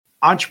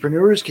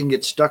Entrepreneurs can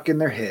get stuck in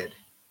their head.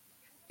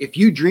 If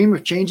you dream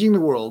of changing the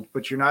world,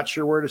 but you're not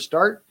sure where to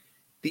start,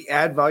 the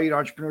Add Valued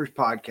Entrepreneurs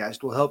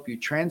podcast will help you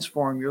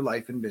transform your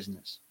life and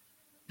business.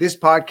 This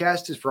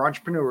podcast is for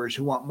entrepreneurs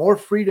who want more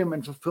freedom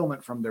and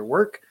fulfillment from their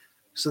work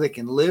so they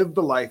can live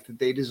the life that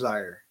they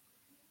desire.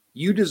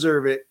 You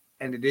deserve it,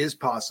 and it is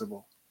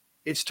possible.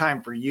 It's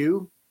time for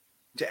you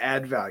to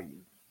add value.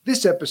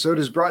 This episode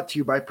is brought to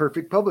you by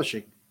Perfect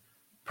Publishing.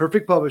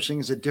 Perfect Publishing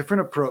is a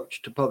different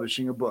approach to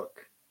publishing a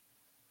book.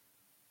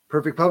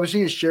 Perfect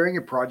Publishing is sharing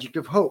a project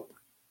of hope.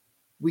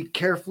 We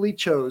carefully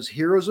chose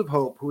heroes of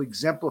hope who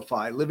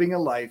exemplify living a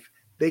life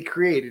they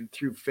created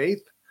through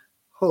faith,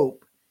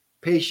 hope,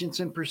 patience,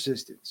 and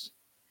persistence.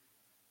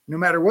 No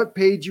matter what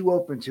page you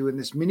open to in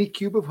this mini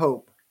cube of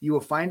hope, you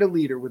will find a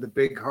leader with a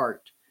big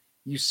heart.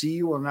 You see,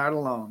 you are not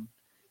alone.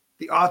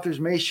 The authors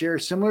may share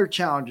similar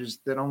challenges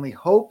that only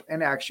hope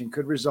and action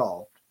could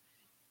resolve.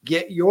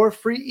 Get your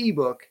free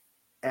ebook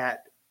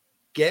at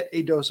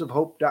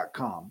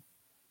getadoseofhope.com.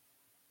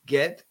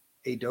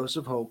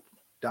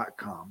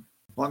 Getadoseofhope.com.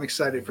 Well, I'm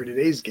excited for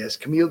today's guest,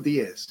 Camille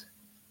Diaz.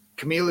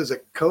 Camille is a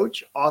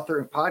coach, author,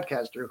 and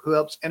podcaster who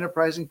helps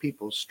enterprising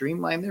people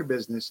streamline their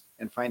business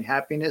and find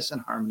happiness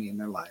and harmony in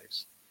their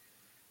lives.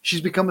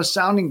 She's become a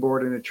sounding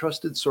board and a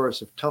trusted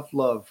source of tough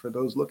love for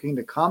those looking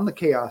to calm the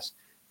chaos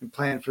and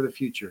plan for the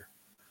future.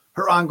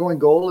 Her ongoing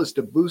goal is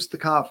to boost the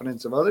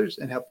confidence of others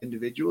and help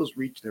individuals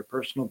reach their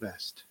personal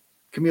best.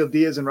 Camille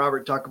Diaz and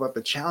Robert talk about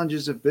the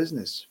challenges of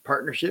business,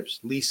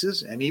 partnerships,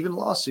 leases, and even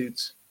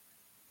lawsuits.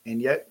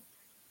 And yet,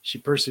 she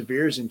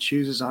perseveres and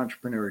chooses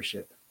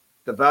entrepreneurship.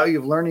 The value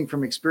of learning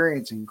from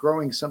experience and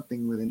growing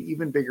something with an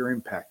even bigger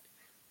impact.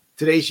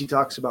 Today, she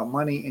talks about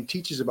money and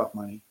teaches about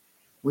money.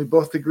 We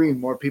both agree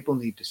more people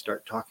need to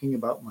start talking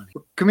about money.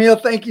 Camille,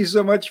 thank you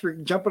so much for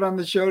jumping on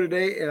the show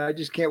today. And I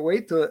just can't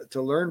wait to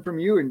learn from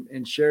you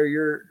and share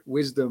your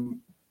wisdom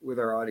with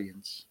our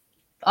audience.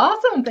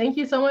 Awesome. Thank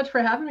you so much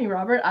for having me,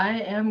 Robert. I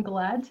am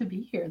glad to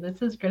be here.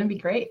 This is going to be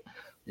great.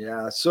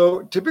 Yeah.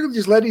 So typically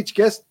just let each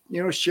guest,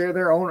 share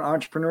their own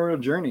entrepreneurial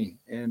journey.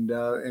 And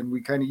we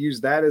kind of use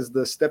that as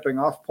the stepping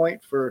off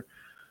point for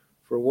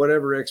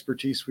whatever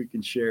expertise we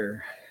can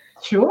share.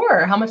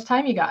 Sure. How much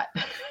time you got?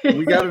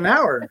 We got an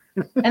hour.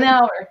 An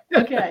hour.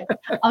 Okay.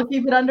 I'll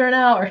keep it under an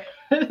hour.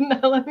 Now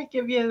let me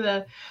give you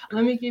the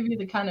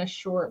kind of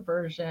short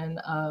version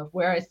of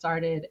where I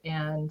started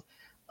and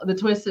the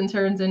twists and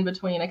turns in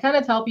between. I kind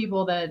of tell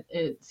people that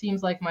it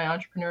seems like my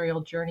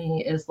entrepreneurial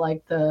journey is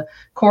like the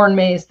corn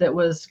maze that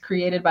was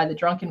created by the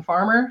drunken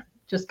farmer.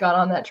 Just got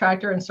on that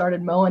tractor and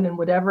started mowing in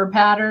whatever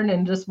pattern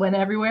and just went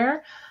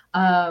everywhere.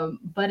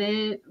 But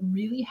it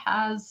really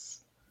has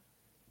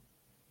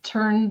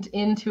turned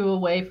into a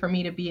way for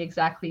me to be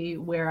exactly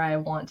where I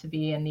want to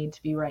be and need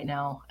to be right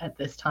now at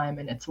this time.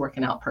 And it's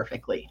working out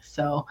perfectly.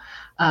 So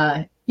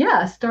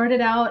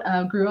started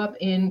out, grew up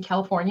in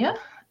California.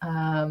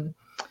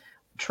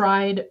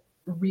 Tried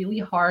really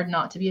hard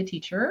not to be a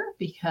teacher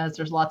because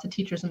there's lots of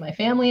teachers in my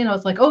family. And I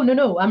was like, oh,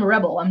 no, I'm a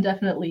rebel. I'm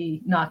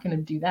definitely not going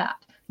to do that.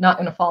 Not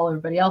going to follow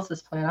everybody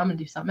else's plan. I'm going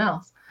to do something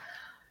else.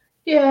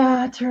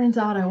 Yeah, it turns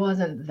out I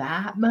wasn't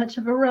that much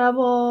of a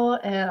rebel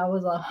and I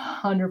was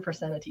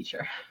 100% a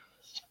teacher.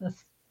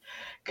 Just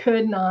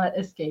could not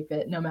escape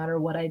it no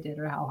matter what I did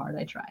or how hard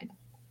I tried.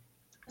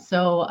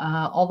 So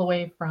all the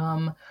way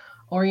from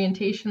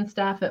orientation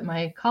staff at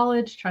my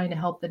college, trying to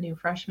help the new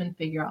freshmen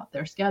figure out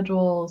their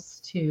schedules,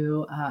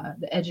 to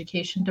the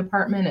education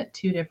department at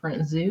 2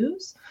 different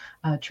zoos,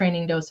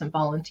 training docent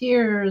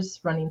volunteers,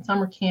 running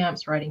summer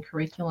camps, writing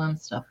curriculum,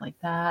 stuff like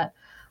that.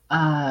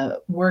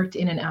 Worked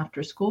in an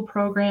after-school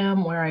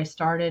program where I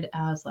started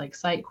as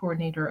site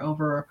coordinator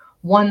over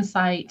 1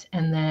 site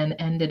and then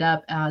ended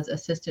up as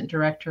assistant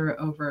director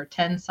over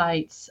 10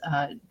 sites,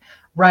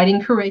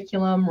 writing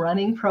curriculum,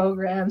 running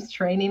programs,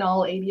 training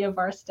all 80 of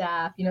our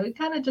staff,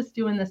 kind of just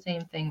doing the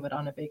same thing, but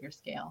on a bigger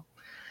scale.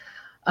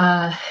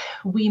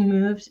 We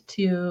moved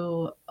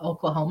to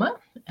Oklahoma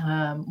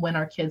when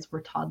our kids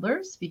were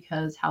toddlers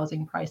because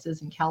housing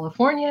prices in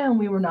California, and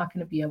we were not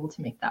going to be able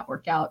to make that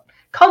work out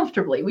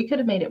comfortably. We could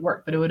have made it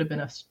work, but it would have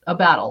been a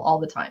battle all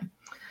the time.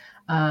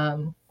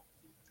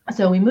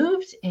 So we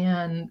moved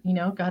and,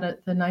 got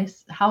the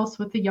nice house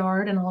with the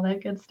yard and all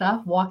that good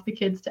stuff, walked the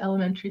kids to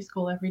elementary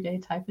school every day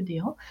type of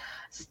deal,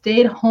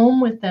 stayed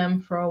home with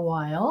them for a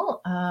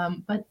while.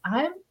 But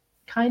I'm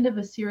kind of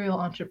a serial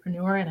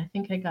entrepreneur, and I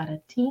think I got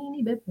a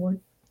teeny bit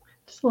bored,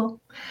 just a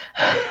little.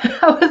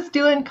 I was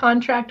doing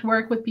contract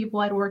work with people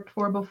I'd worked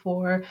for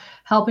before,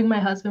 helping my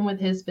husband with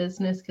his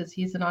business because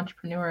he's an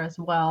entrepreneur as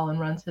well and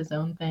runs his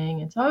own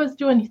thing. And so I was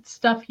doing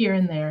stuff here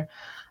and there,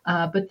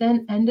 but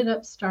then ended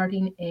up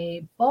starting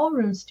a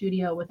ballroom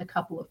studio with a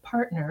couple of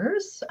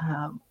partners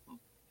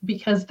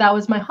because that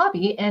was my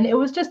hobby. And it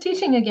was just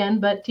teaching again,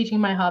 but teaching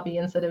my hobby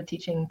instead of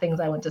teaching things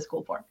I went to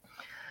school for.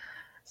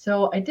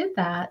 So I did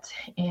that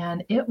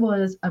and it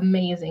was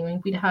amazing. I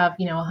mean, we'd have,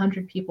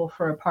 100 people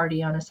for a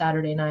party on a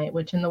Saturday night,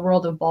 which in the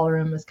world of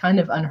ballroom is kind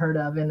of unheard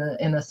of in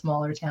a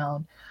smaller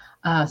town,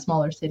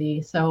 smaller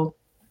city. So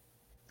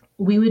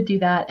we would do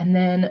that. And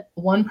then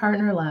one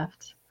partner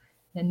left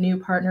A new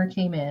partner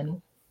came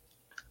in,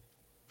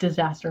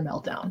 disaster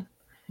meltdown.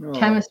 Oh.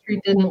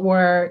 Chemistry didn't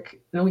work.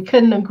 We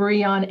couldn't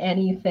agree on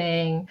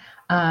anything.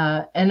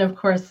 And of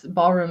course,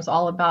 ballroom's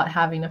all about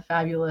having a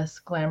fabulous,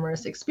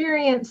 glamorous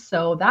experience.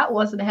 So that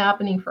wasn't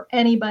happening for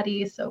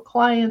anybody. So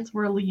clients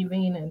were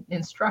leaving and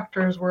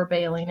instructors were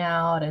bailing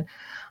out. And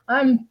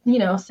I'm,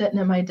 sitting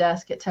at my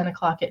desk at 10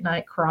 o'clock at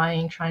night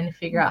crying, trying to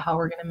figure out how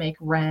we're going to make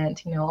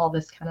rent, all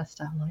this kind of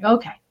stuff. I'm like,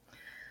 okay,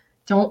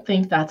 don't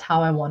think that's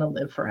how I want to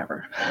live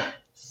forever.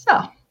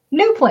 So,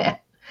 new plan.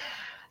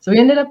 So we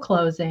ended up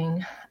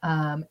closing,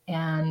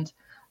 and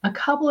a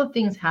couple of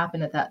things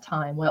happened at that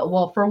time.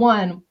 Well, for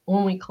one,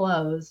 when we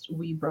closed,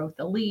 we broke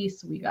the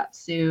lease, we got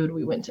sued,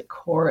 we went to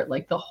court,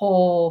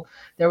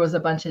 there was a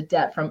bunch of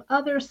debt from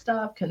other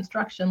stuff,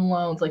 construction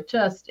loans,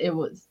 it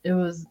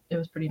was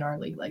pretty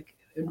gnarly.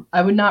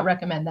 I would not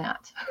recommend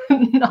that.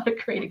 Not a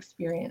great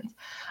experience.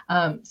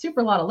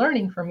 Super lot of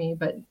learning for me,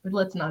 but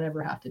let's not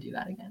ever have to do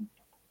that again.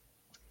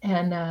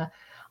 And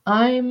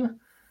I'm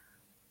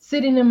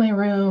sitting in my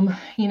room,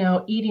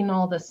 eating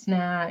all the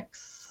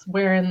snacks,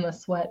 wearing the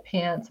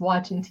sweatpants,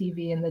 watching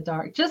TV in the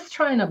dark, just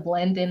trying to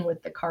blend in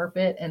with the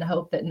carpet and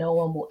hope that no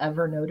one will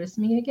ever notice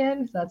me again.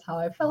 Because that's how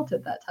I felt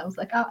at that time. I was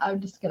like,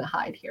 I'm just going to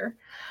hide here.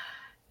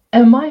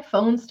 And my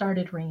phone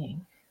started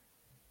ringing.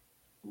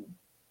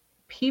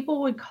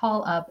 People would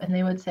call up and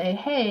they would say,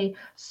 hey,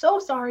 so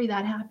sorry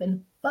that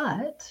happened,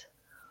 but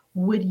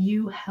would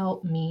you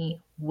help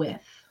me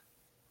with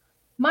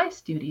my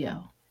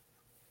studio,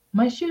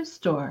 my shoe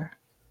store,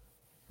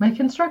 my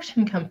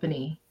construction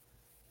company,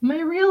 my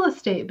real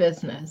estate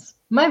business,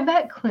 my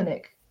vet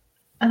clinic?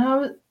 And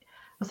I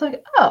was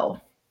like, oh,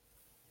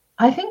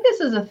 I think this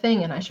is a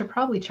thing and I should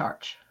probably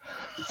charge.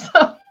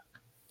 So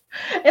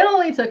it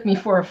only took me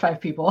 4 or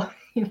 5 people,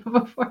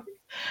 before,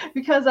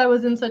 because I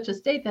was in such a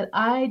state that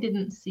I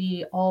didn't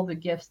see all the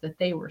gifts that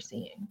they were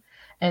seeing.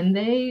 And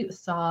they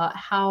saw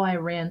how I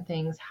ran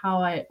things,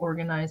 how I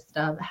organized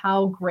stuff,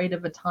 how great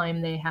of a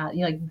time they had.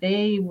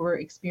 They were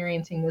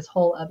experiencing this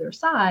whole other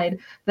side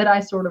that I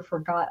sort of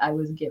forgot I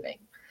was giving.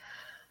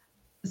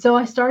 So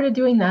I started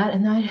doing that.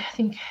 And I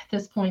think at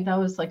this point, that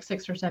was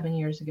 6 or 7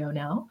 years ago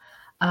now.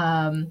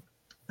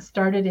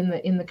 Started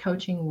in the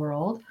coaching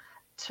world,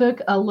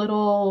 took a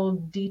little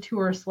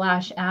detour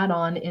 /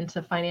 add-on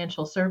into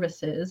financial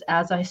services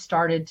as I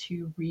started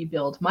to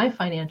rebuild my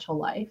financial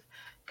life.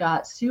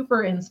 Got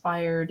super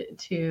inspired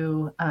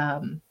to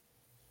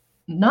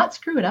not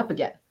screw it up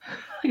again.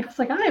 I was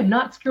like, I am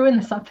not screwing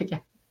this up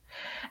again.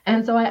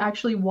 And so I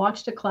actually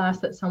watched a class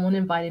that someone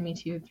invited me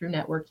to through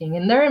networking,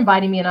 and they're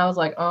inviting me, and I was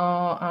like,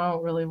 oh, I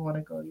don't really want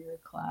to go to your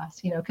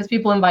class, because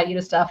people invite you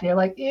to stuff and you're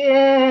like,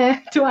 yeah,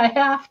 do I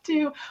have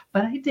to?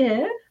 But I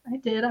did.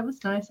 I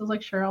was nice. I was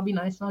like, sure, I'll be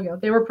nice and I'll go.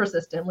 They were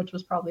persistent, which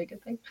was probably a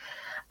good thing.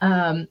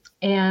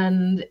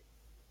 And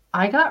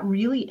I got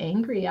really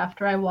angry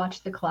after I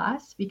watched the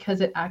class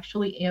because it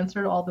actually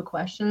answered all the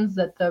questions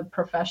that the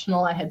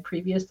professional I had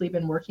previously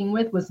been working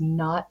with was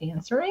not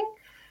answering.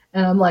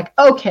 And I'm like,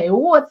 okay,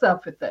 what's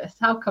up with this?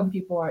 How come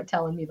people aren't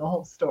telling me the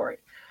whole story?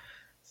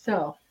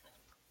 So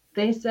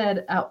they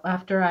said,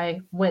 after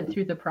I went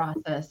through the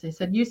process, they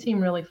said, you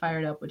seem really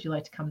fired up. Would you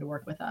like to come to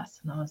work with us?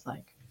 And I was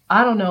like,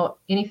 I don't know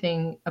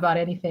anything about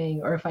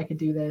anything or if I could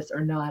do this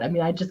or not. I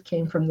mean, I just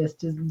came from this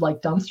just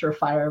dumpster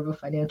fire of a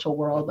financial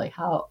world.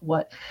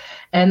 What?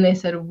 And they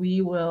said,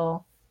 we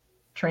will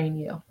train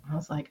you. I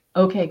was like,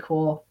 okay,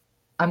 cool.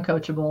 I'm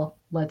coachable.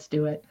 Let's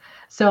do it.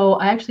 So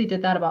I actually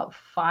did that about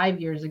 5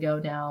 years ago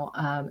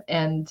now.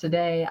 And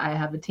today I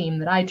have a team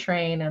that I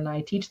train, and I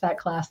teach that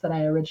class that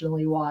I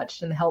originally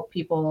watched and help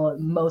people,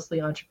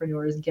 mostly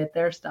entrepreneurs, get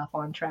their stuff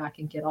on track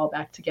and get all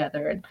back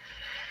together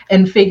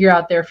and figure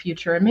out their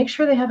future and make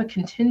sure they have a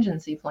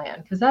contingency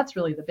plan, because that's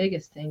really the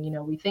biggest thing.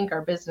 We think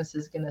our business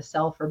is going to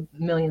sell for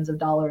millions of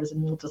dollars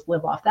and we'll just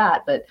live off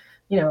that. But,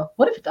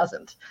 what if it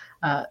doesn't?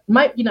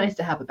 Might be nice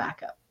to have a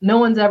backup. No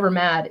one's ever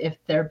mad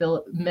if their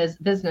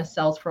business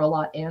sells for a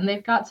lot and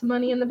they've got some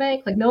money in the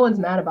bank. No one's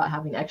mad about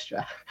having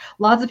extra.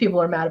 Lots of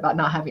people are mad about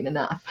not having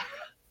enough.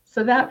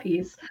 So that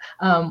piece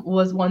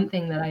was one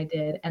thing that I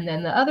did. And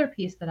then the other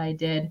piece that I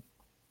did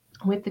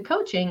with the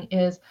coaching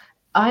is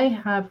I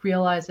have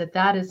realized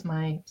that is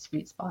my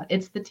sweet spot.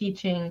 It's the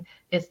teaching,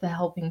 it's the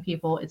helping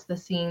people, it's the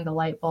seeing the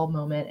light bulb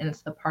moment, and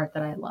it's the part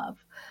that I love.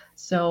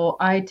 So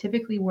I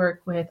typically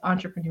work with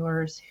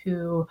entrepreneurs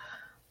who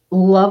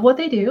love what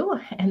they do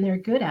and they're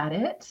good at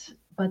it,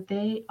 but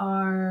they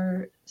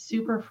are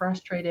super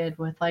frustrated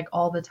with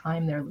all the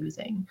time they're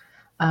losing.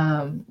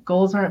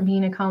 Goals aren't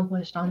being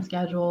accomplished on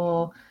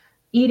schedule.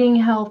 Eating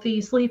healthy,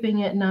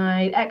 sleeping at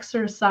night,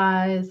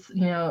 exercise,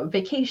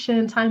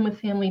 vacation, time with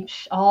family,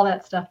 all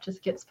that stuff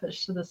just gets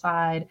pushed to the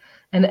side.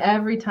 And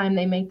every time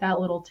they make that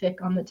little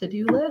tick on the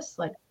to-do list,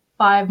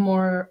 5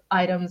 more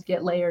items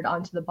get layered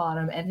onto the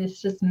bottom, and it's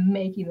just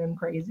making them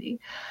crazy.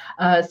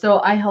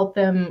 So I help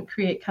them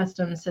create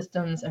custom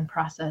systems and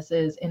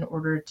processes in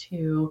order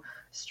to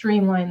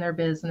streamline their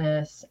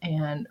business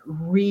and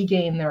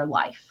regain their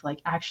life,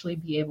 like actually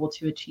be able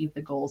to achieve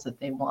the goals that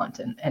they want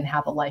and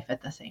have a life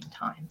at the same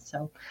time.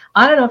 So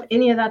I don't know if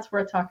any of that's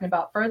worth talking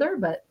about further,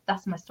 but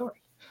that's my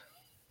story.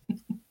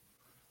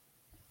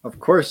 Of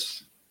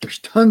course, there's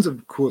tons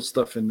of cool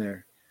stuff in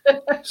there.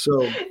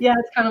 So yeah,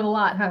 it's kind of a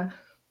lot, huh?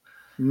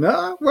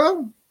 No,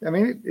 well, I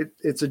mean,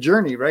 it's a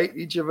journey, right?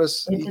 Each of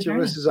us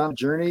is on a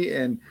journey,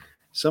 and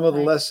some of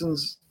the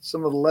lessons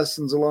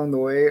along the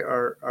way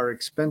are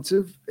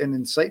expensive and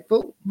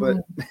insightful, but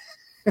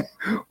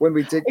when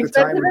we take the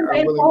time and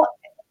are willing,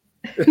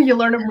 you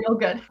learn them real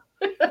good.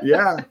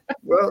 Yeah.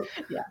 Well,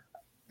 yeah.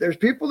 There's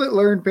people that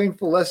learn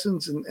painful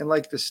lessons and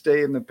like to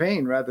stay in the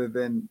pain rather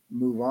than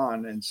move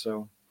on. And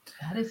so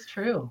that is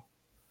true.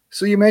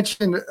 So you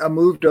mentioned a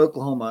move to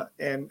Oklahoma,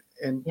 and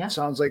it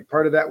sounds like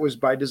part of that was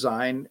by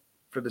design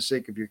for the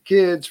sake of your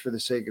kids, for the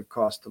sake of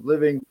cost of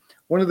living.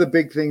 One of the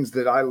big things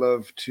that I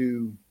love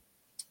to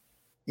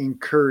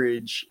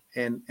encourage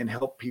and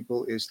help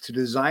people is to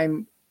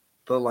design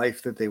the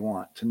life that they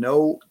want, to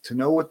know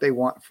what they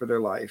want for their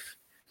life,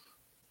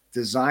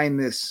 design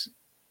this,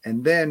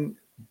 and then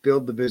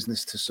build the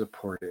business to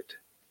support it.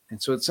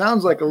 And so it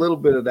sounds like a little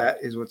bit of that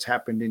is what's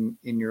happened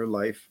in your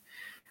life.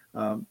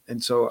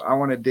 And so I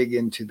want to dig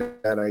into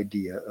that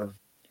idea of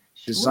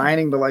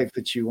designing the life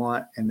that you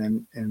want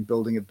and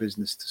building a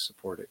business to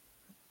support it.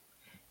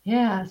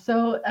 Yeah.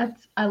 So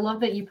I love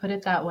that you put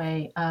it that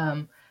way.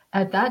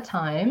 At that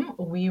time,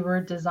 we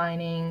were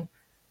designing,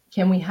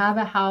 can we have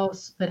a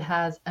house that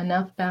has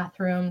enough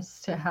bathrooms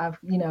to have,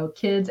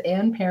 kids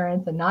and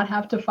parents and not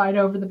have to fight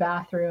over the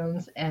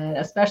bathrooms, and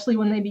especially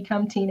when they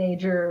become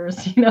teenagers,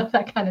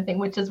 that kind of thing,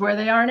 which is where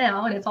they are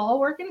now, and it's all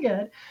working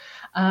good.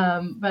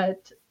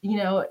 But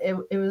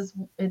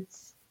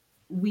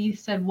we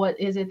said, what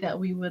is it that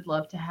we would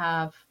love to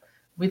have?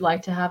 We'd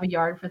like to have a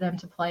yard for them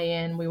to play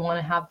in. We want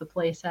to have the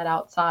play set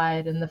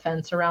outside and the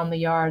fence around the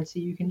yard, so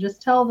you can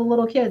just tell the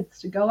little kids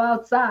to go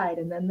outside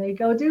and then they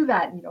go do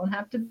that. And you don't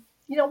have to,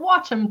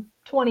 watch them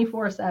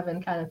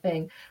 24/7 kind of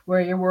thing, where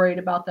you're worried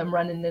about them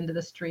running into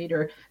the street,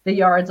 or the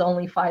yard's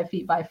only 5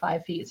 feet by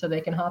 5 feet so they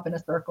can hop in a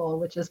circle,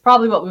 which is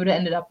probably what we would have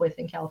ended up with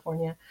in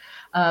California.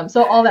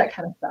 So all that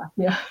kind of stuff.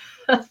 Yeah.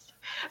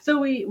 So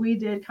we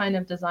did kind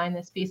of design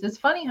this piece. It's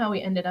funny how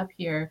we ended up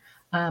here.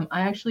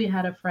 I actually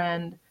had a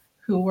friend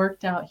who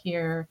worked out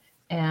here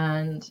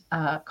and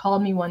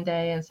called me one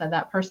day and said,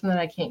 that person that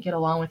I can't get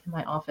along with in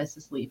my office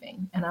is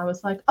leaving. And I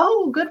was like,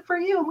 oh, good for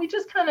you. And we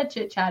just kind of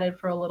chit-chatted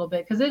for a little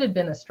bit, because it had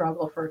been a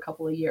struggle for a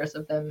couple of years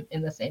of them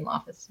in the same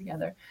office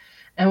together.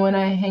 And when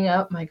I hang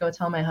up, I go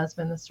tell my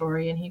husband the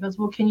story, and he goes,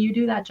 well, can you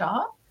do that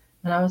job?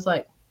 And I was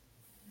like,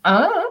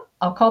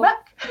 I'll call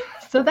back.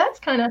 So that's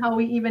kind of how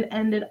we even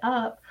ended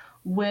up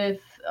with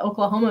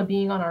Oklahoma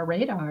being on our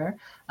radar.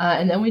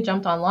 And then we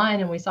jumped online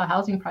and we saw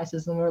housing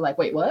prices and we were like,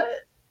 wait, what?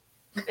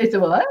 It's a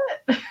what?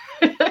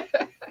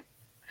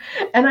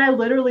 And I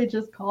literally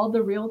just called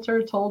the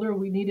realtor, told her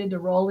we needed to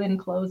roll in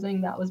closing.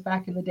 That was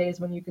back in the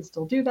days when you could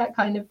still do that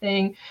kind of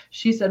thing.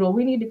 She said, well,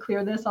 we need to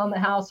clear this on the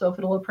house, so if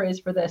it'll appraise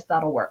for this,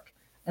 that'll work.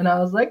 And I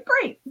was like,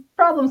 great,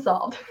 problem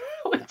solved.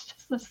 Which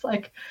is just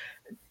like,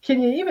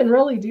 can you even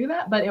really do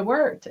that? But it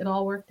worked. It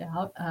all worked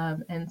out.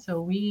 And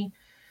so I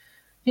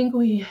think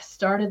we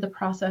started the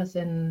process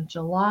in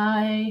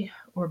July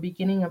or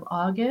beginning of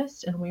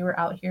August, and we were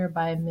out here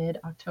by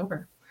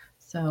mid-October.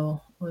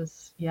 So it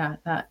was,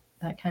 that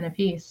kind of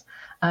piece.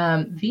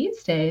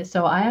 These days,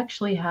 so I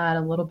actually had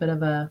a little bit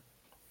of a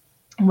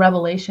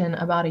revelation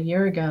about a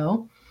year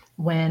ago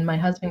when my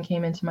husband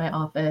came into my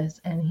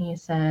office and he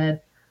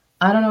said,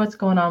 I don't know what's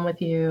going on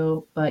with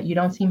you, but you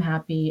don't seem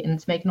happy and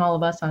it's making all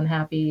of us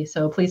unhappy.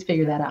 So please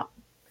figure that out.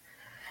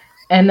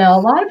 And now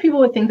a lot of people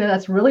would think that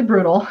that's really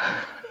brutal.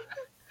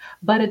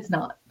 But it's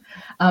not.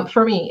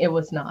 For me, it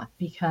was not,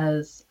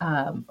 because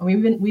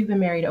we've been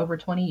married over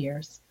 20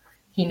 years.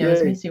 He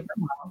knows me super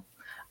well.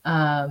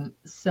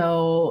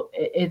 So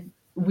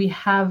we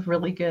have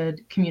really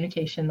good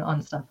communication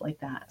on stuff like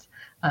that.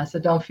 So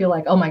don't feel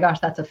like, oh my gosh,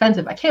 that's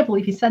offensive. I can't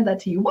believe he said that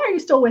to you. Why are you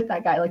still with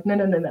that guy? Like,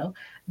 no.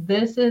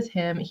 This is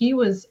him. He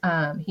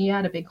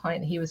had a big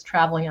client he was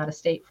traveling out of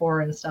state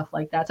for and stuff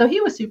like that. So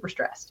he was super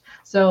stressed.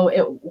 So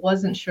it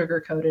wasn't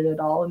sugar coated at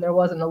all. And there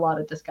wasn't a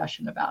lot of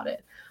discussion about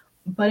it.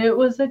 But it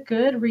was a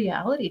good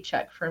reality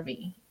check for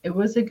me. It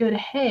was a good,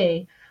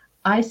 hey,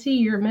 I see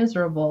you're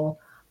miserable.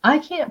 I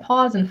can't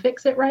pause and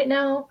fix it right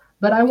now,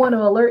 but I want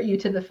to alert you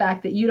to the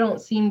fact that you don't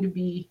seem to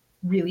be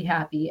really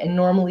happy, and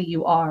normally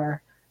you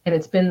are, and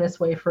it's been this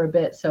way for a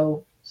bit,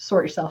 so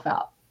sort yourself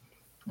out.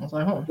 I was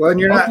like, oh. Well, and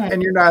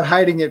you're not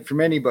hiding it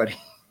from anybody.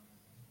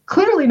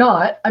 Clearly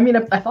not. I mean,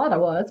 I thought I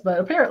was, but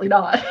apparently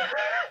not.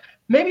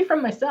 Maybe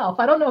from myself.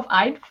 I don't know if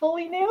I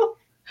fully knew,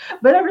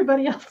 but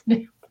everybody else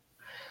knew.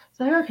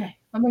 So okay,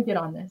 I'm gonna get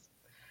on this.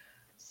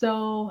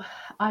 So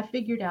I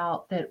figured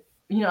out that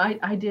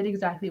I did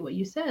exactly what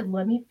you said.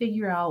 Let me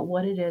figure out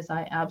what it is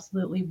I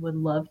absolutely would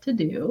love to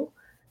do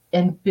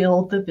and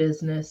build the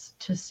business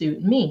to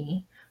suit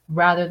me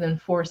rather than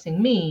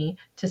forcing me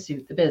to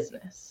suit the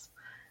business.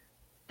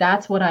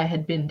 That's what I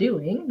had been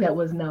doing that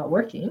was not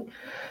working.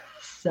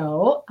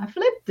 So I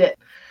flipped it.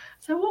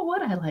 So what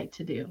would I like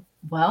to do?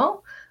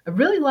 Well, I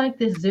really like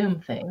this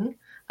Zoom thing.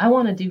 I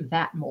want to do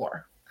that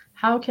more.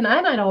 How can I?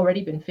 And I'd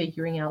already been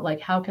figuring out,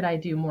 like, how could I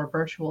do more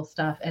virtual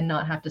stuff and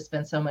not have to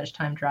spend so much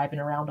time driving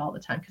around all the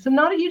time? Because I'm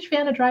not a huge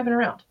fan of driving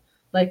around.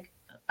 Like,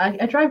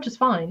 I drive just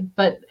fine,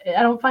 but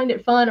I don't find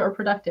it fun or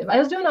productive. I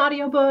was doing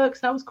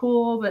audiobooks. That was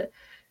cool, but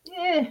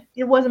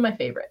it wasn't my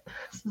favorite.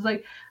 So it's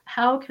like,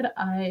 how could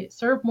I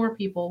serve more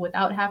people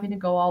without having to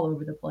go all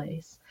over the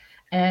place?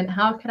 And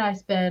how could I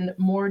spend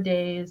more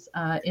days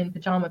in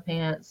pajama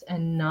pants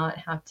and not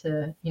have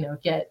to,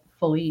 get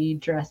fully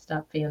dressed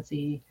up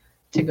fancy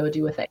to go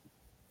do a thing?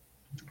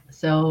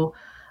 So,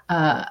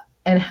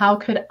 and how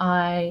could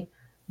I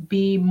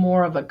be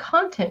more of a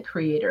content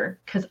creator?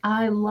 Because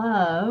I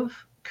love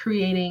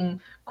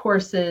creating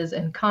courses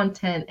and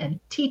content and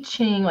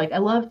teaching. Like, I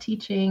love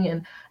teaching.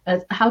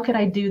 And how could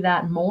I do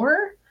that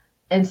more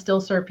and still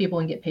serve people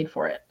and get paid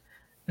for it?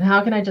 And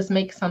how can I just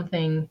make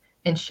something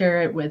and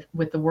share it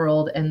with the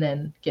world and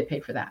then get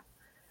paid for that?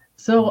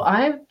 So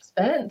I've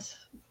spent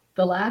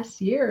the last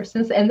year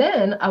and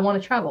then I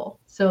want to travel.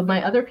 So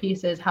my other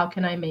piece is, how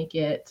can I make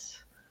it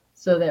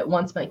so that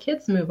once my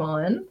kids move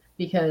on,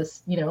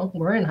 because,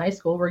 we're in high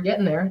school, we're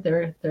getting there.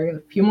 They're in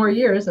a few more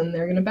years and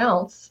they're going to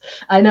bounce.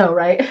 I know,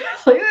 right?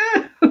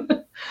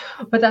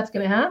 But that's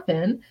going to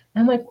happen.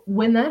 And like,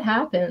 when that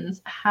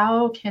happens,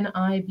 how can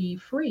I be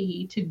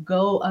free to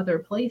go other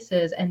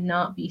places and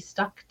not be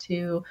stuck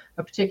to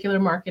a particular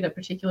market, a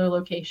particular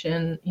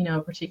location, a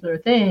particular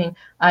thing?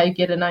 I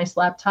get a nice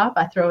laptop,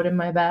 I throw it in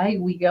my bag,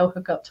 we go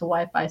hook up to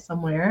Wi-Fi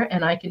somewhere,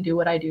 and I can do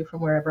what I do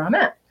from wherever I'm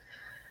at.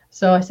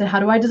 So I said, how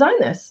do I design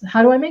this?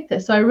 How do I make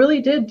this? So I really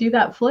did do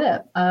that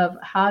flip of,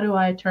 how do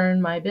I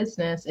turn my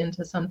business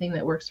into something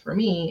that works for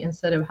me,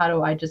 instead of how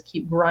do I just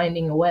keep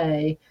grinding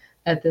away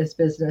at this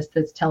business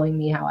that's telling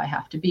me how I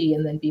have to be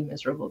and then be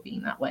miserable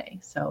being that way.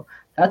 So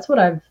that's what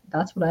I've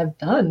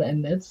done,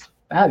 and it's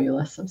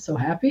fabulous. I'm so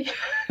happy.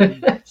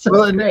 So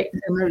well, great.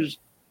 And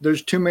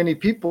there's too many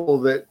people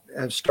that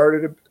have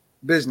started a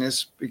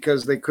business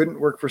because they couldn't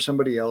work for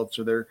somebody else,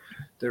 or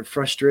they're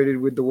frustrated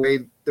with the way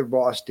their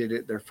boss did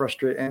it. They're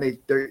frustrated, and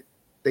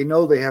they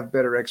know they have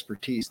better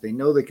expertise. They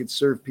know they could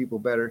serve people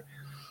better,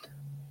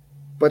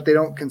 but they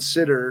don't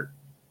consider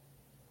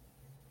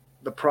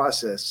the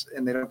process,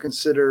 and they don't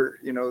consider,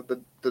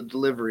 the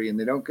delivery, and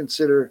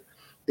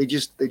they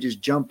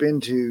just jump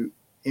into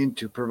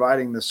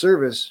providing the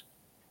service,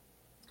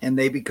 and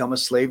they become a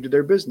slave to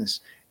their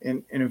business.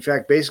 And in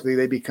fact, basically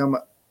they become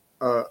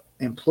a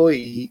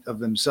employee of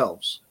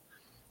themselves.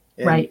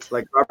 And right.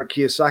 Like Robert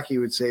Kiyosaki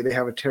would say, they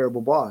have a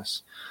terrible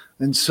boss.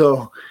 And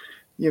so,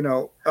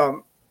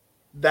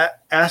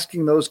 that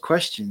asking those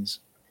questions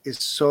is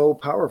so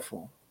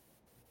powerful.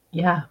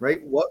 Yeah.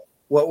 Right. What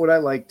would I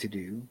like to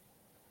do?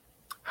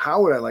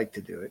 How would I like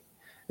to do it?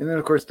 And then,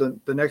 of course, the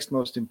next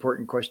most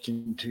important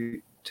question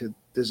to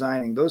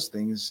designing those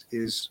things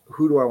is,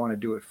 who do I want to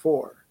do it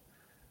for?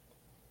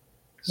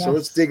 Yes. So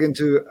let's dig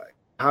into,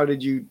 how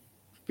did you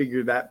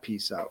figure that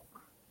piece out?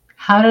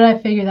 How did I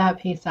figure that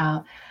piece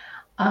out?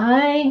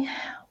 I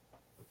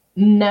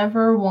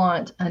never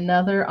want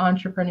another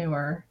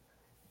entrepreneur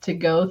to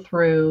go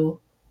through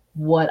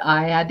what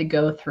I had to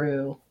go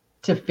through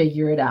to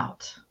figure it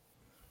out.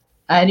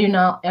 I do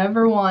not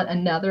ever want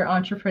another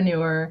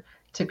entrepreneur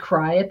to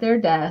cry at their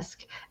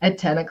desk at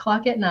 10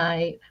 o'clock at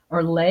night,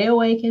 or lay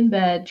awake in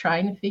bed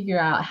trying to figure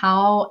out,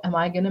 how am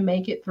I going to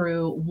make it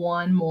through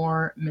one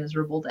more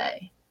miserable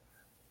day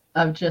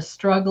of just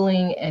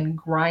struggling and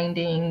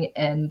grinding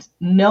and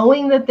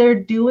knowing that they're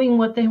doing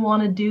what they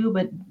want to do,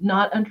 but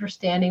not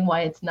understanding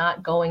why it's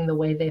not going the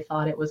way they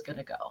thought it was going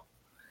to go.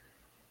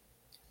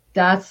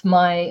 That's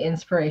my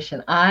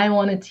inspiration. I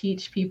want to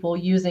teach people,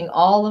 using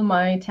all of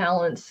my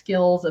talents,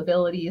 skills,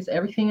 abilities,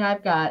 everything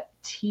I've got,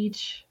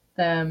 teach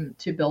them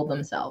to build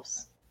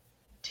themselves,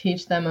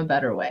 teach them a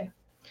better way.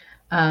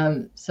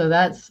 So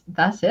that's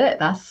it.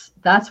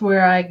 That's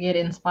where I get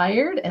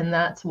inspired, and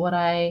that's what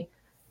I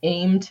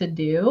aim to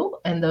do.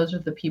 And those are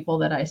the people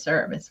that I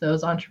serve. It's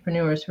those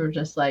entrepreneurs who are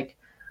just like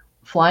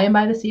flying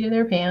by the seat of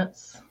their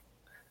pants,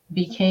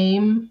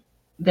 became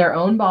their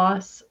own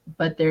boss,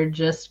 but they're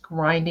just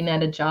grinding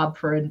at a job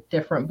for a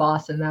different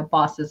boss, and that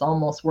boss is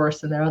almost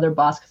worse than their other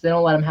boss because they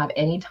don't let them have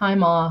any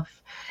time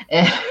off,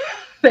 and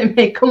they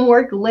make them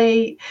work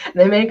late.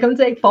 They make them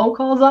take phone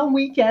calls on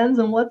weekends,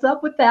 and what's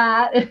up with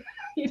that?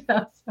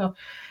 So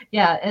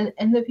yeah,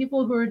 and the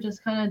people who are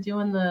just kind of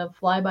doing the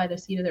fly by the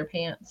seat of their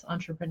pants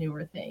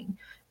entrepreneur thing,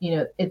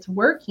 it's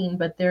working,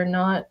 but they're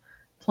not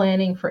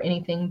planning for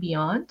anything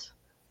beyond.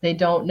 They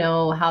don't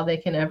know how they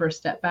can ever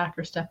step back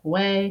or step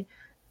away.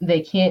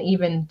 They can't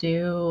even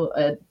do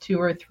a 2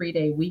 or 3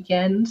 day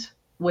weekend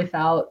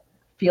without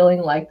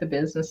feeling like the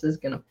business is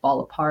going to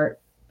fall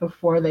apart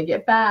before they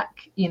get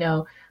back.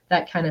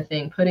 that kind of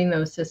thing, putting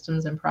those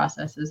systems and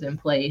processes in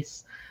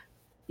place,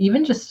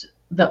 even just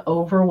the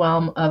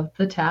overwhelm of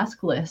the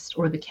task list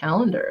or the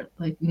calendar,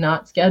 like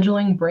not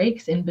scheduling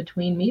breaks in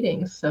between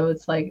meetings. So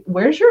it's like,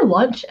 where's your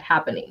lunch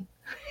happening?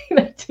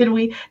 Did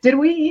we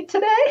eat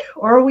today,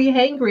 or are we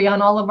hangry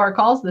on all of our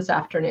calls this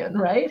afternoon,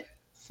 right?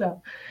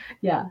 So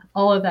yeah,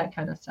 all of that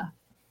kind of stuff.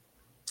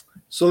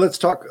 So let's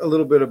talk a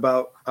little bit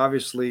about,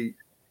 obviously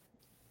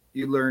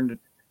you learned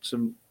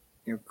some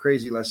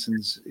crazy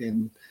lessons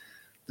in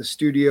the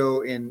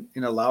studio in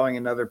allowing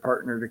another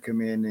partner to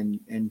come in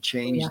and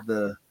change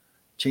the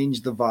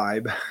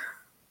vibe,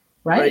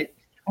 right?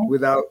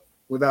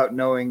 Without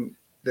knowing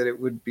that it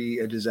would be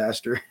a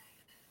disaster.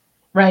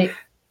 Right.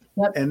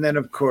 Yep. And then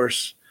of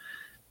course,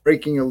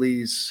 breaking a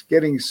lease,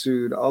 getting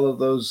sued, all of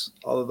those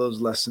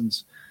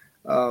lessons.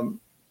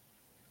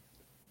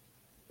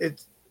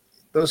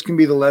 Those can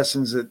be the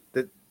lessons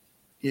that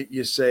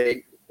you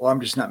say, well, I'm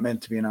just not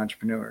meant to be an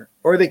entrepreneur.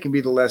 Or they can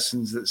be the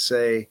lessons that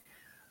say,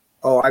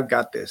 oh, I've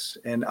got this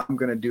and I'm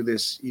going to do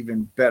this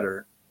even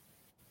better.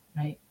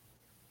 Right.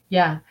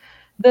 Yeah.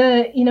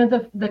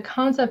 The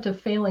concept of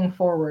failing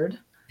forward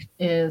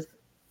is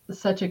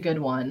such a good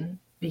one,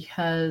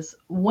 because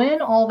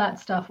when all that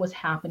stuff was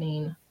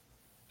happening,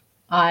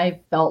 I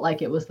felt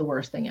like it was the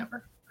worst thing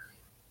ever.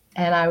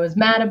 And I was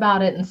mad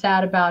about it and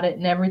sad about it.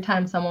 And every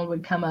time someone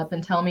would come up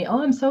and tell me,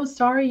 oh, I'm so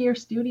sorry your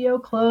studio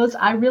closed,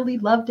 I really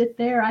loved it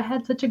there, I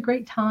had such a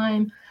great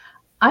time,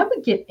 I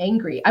would get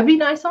angry. I'd be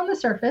nice on the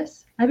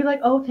surface. I'd be like,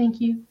 oh, thank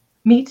you.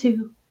 Me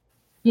too.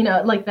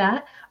 Like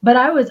that. But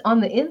I was on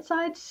the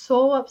inside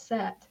so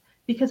upset,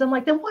 because I'm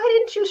like, then why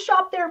didn't you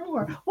shop there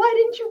more? Why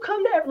didn't you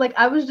come there? Like,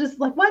 I was just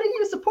like, why didn't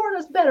you support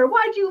us better?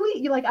 Why'd you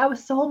leave? Like, I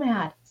was so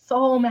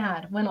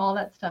mad when all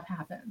that stuff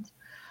happened.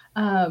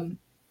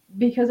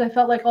 Because I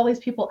felt like all these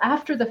people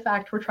after the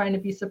fact were trying to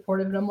be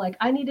supportive. And I'm like,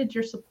 I needed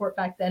your support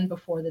back then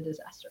before the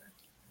disaster.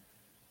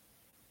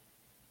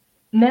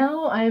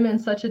 Now I am in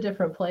such a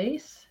different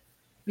place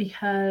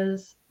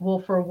because, well,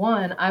 for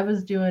one, I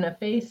was doing a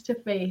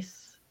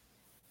face-to-face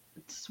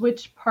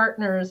switch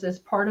partners as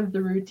part of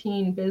the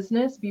routine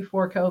business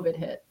before COVID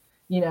hit.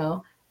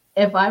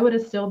 If I would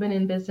have still been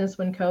in business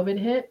when COVID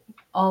hit,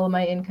 all of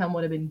my income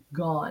would have been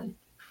gone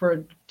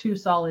for 2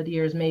 solid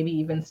years, maybe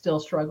even still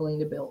struggling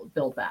to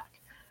build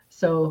back.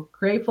 So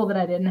grateful that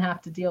I didn't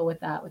have to deal with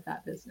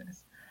that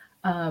business.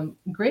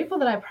 Grateful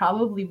that I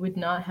probably would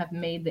not have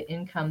made the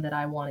income that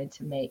I wanted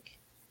to make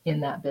in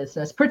that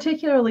business,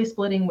 particularly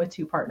splitting with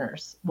 2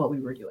 partners, what we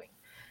were doing.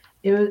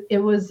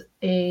 It was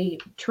a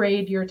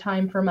trade your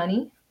time for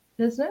money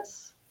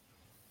business.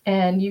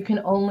 And you can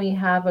only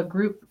have a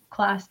group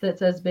class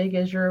that's as big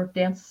as your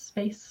dance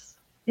space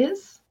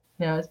is,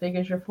 as big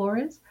as your floor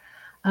is.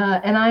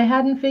 And I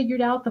hadn't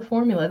figured out the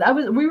formula.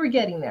 We were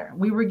getting there.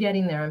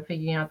 And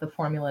figuring out the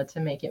formula to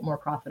make it more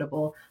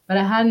profitable, but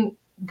I hadn't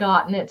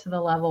gotten it to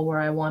the level where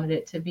I wanted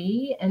it to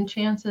be. And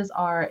chances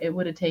are it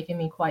would have taken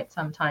me quite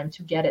some time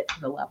to get it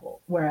to the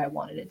level where I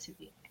wanted it to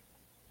be.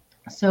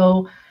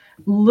 So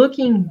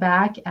looking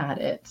back at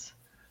it,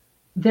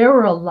 there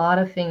were a lot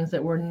of things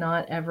that were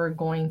not ever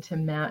going to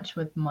match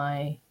with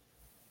my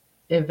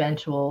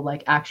eventual,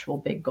 actual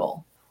big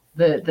goal.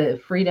 The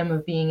freedom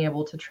of being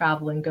able to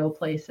travel and go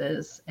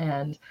places,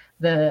 and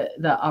the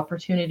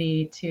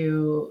opportunity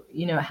to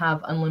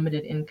have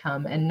unlimited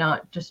income and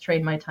not just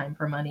trade my time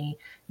for money,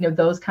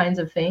 those kinds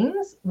of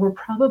things were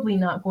probably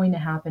not going to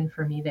happen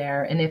for me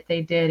there. And if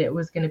they did, it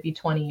was going to be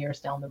 20 years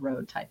down the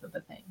road type of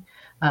a thing,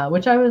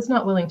 which I was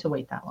not willing to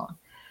wait that long.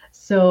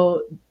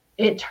 So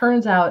it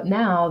turns out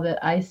now that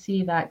I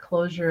see that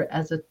closure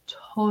as a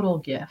total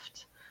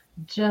gift.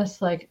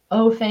 Just like,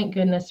 oh, thank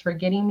goodness for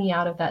getting me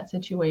out of that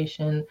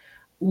situation,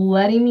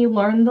 letting me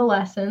learn the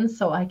lessons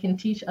so I can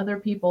teach other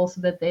people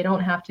so that they don't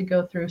have to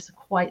go through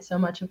quite so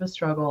much of a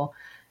struggle,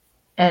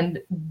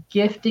 and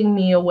gifting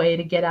me a way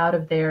to get out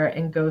of there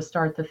and go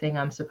start the thing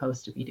I'm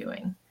supposed to be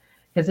doing.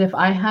 Because if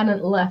I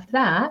hadn't left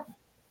that,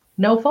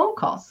 no phone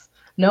calls,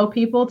 no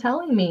people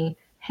telling me,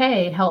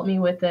 hey, help me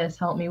with this,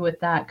 help me with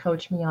that,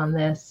 coach me on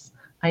this,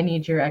 I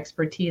need your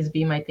expertise,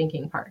 be my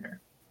thinking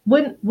partner.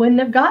 Wouldn't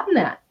have gotten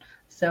that.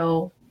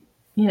 So,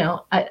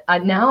 I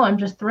now I'm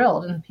just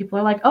thrilled, and people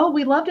are like, oh,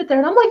 we loved it there.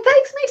 And I'm like,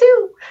 thanks, me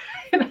too.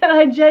 And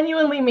I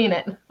genuinely mean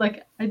it.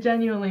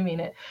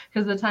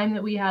 Because the time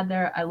that we had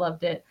there, I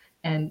loved it.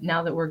 And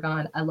now that we're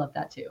gone, I love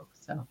that too.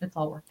 So it's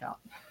all worked out.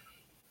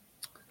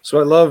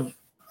 So I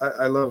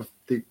love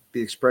the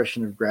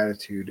expression of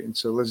gratitude. And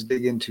so let's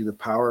dig into the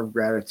power of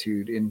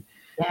gratitude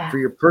for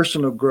your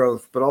personal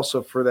growth, but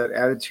also for that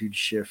attitude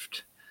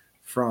shift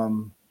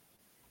from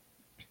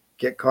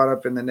get caught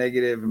up in the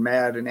negative,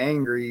 mad and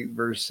angry,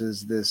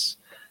 versus this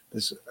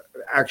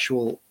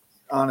actual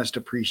honest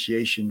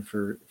appreciation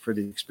for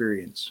the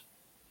experience.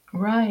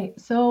 Right.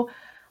 So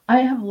I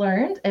have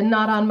learned, and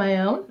not on my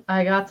own,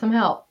 I got some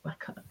help.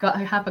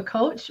 I have a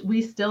coach.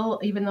 We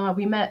still, even though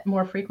we met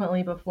more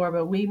frequently before,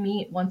 but we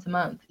meet once a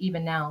month,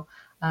 even now.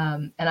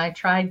 And I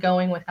tried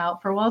going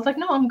without for a while. I was like,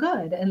 no, I'm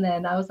good. And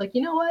then I was like,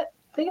 you know what?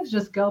 Things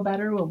just go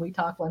better when we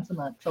talk once a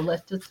month. So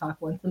let's just talk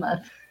once a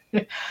month.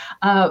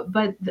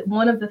 But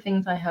one of the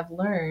things I have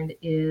learned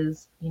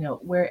is,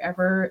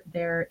 wherever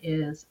there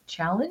is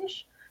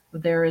challenge,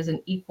 there is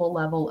an equal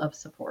level of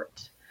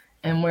support.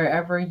 And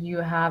wherever you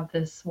have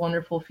this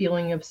wonderful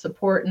feeling of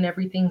support and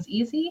everything's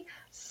easy,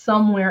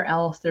 somewhere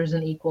else there's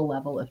an equal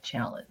level of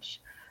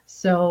challenge.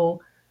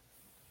 So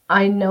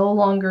I no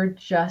longer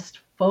just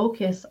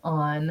focus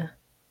on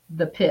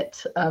the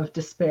pit of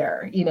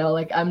despair.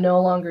 Like I'm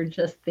no longer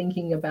just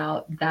thinking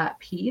about that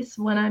piece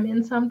when I'm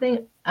in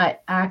something. I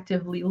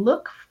actively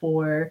look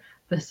for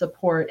the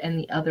support and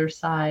the other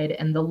side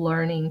and the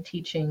learning,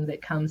 teaching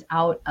that comes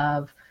out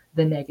of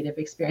the negative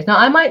experience. Now,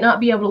 I might not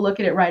be able to look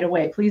at it right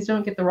away. Please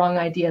don't get the wrong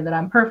idea that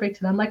I'm perfect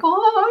and I'm like,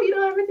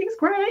 oh, everything's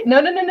great. No.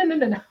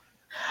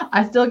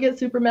 I still get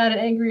super mad and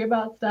angry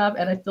about stuff,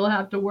 and I still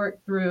have to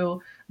work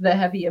through the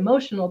heavy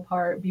emotional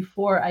part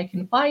before I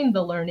can find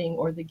the learning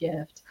or the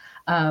gift.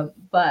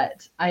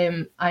 But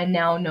I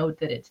now know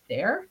that it's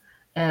there,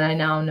 and I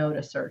now know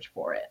to search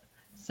for it.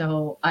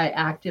 So I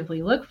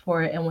actively look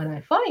for it, and when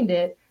I find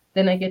it,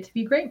 then I get to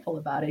be grateful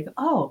about it.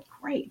 Oh,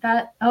 great!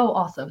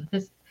 Awesome!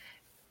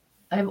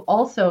 I've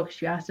also,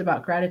 because you asked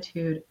about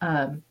gratitude,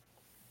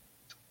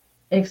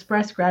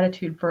 express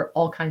gratitude for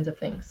all kinds of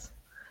things.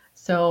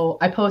 So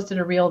I posted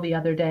a reel the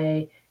other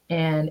day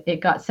and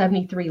it got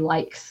 73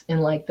 likes in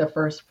like the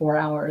first 4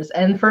 hours.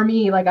 And for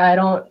me, like, I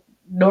don't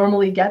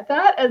normally get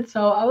that. And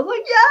so I was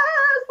like,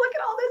 yes, look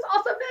at all this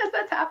awesomeness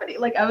that's happening.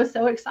 Like, I was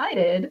so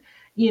excited,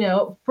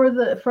 for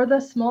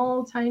the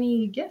small,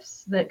 tiny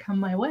gifts that come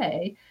my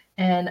way.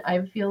 And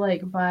I feel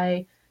like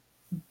by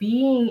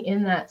being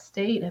in that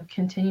state of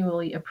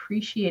continually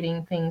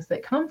appreciating things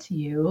that come to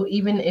you,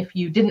 even if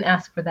you didn't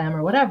ask for them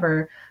or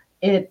whatever,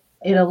 it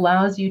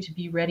allows you to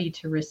be ready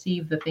to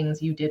receive the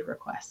things you did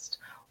request.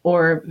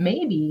 Or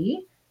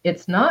maybe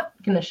it's not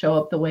going to show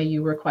up the way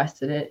you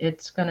requested it.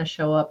 It's going to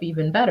show up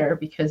even better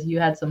because you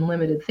had some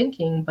limited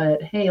thinking,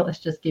 but hey, let's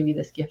just give you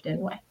this gift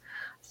anyway.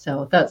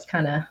 So that's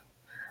kind of,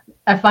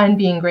 I find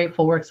being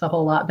grateful works a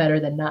whole lot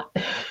better than not.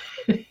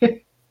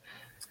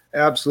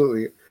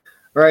 Absolutely.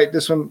 All right.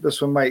 This one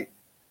might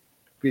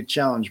be a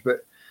challenge, but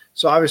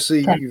so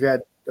obviously you've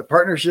had a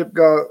partnership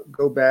go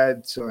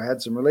bad. So I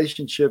had some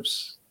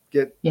relationships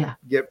get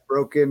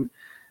broken.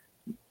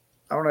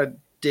 I want to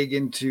dig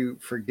into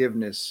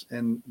forgiveness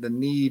and the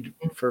need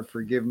for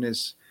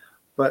forgiveness.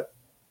 But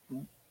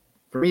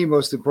for me,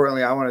 most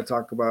importantly, I want to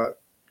talk about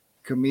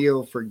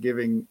Camille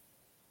forgiving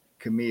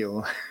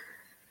Camille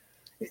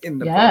in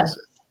the process.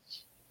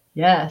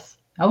 Yes.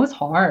 That was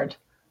hard.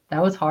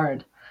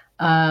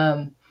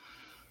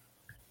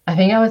 I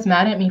think I was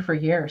mad at me for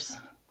years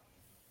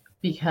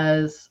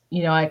because,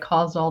 I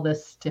caused all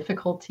this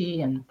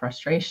difficulty and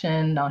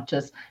frustration, not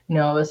just, it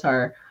was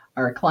our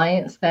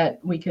clients that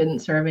we couldn't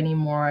serve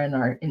anymore and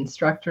our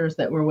instructors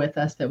that were with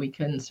us that we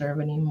couldn't serve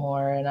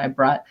anymore. And I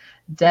brought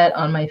debt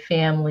on my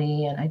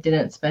family and I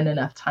didn't spend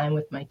enough time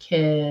with my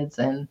kids.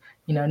 And,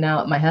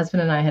 now my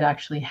husband and I had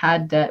actually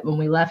had debt when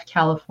we left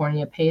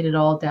California, paid it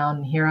all down.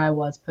 And here I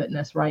was putting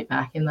us right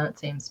back in that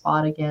same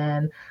spot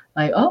again.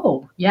 Like,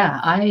 oh yeah,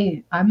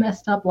 I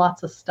messed up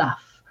lots of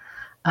stuff.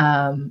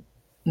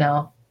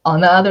 Now, on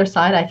the other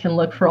side, I can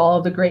look for all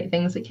of the great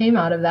things that came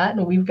out of that.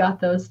 And we've got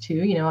those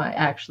too. I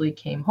actually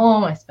came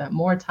home. I spent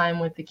more time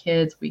with the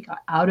kids. We got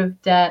out of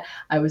debt.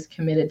 I was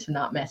committed to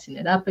not messing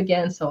it up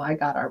again. So I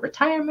got our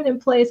retirement in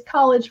place,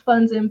 college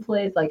funds in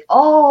place, like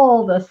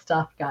all the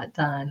stuff got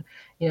done.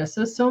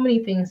 So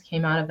many things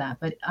came out of that.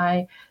 But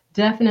I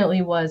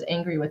definitely was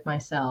angry with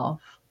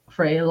myself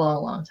for a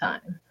long, long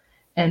time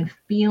and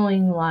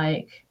feeling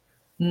like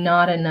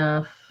not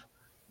enough,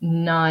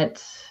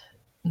 not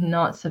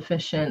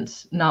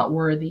sufficient, not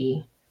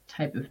worthy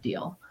type of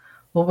deal.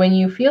 Well, when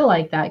you feel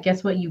like that,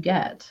 guess what you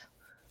get?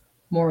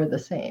 More of the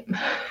same.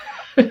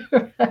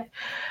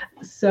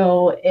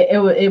 So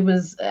it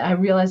was, I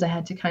realized I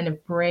had to kind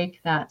of break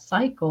that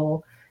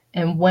cycle.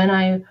 And when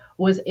I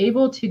was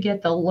able to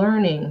get the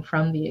learning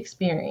from the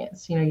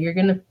experience, you're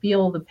going to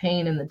feel the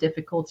pain and the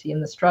difficulty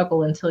and the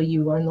struggle until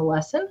you learn the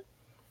lesson.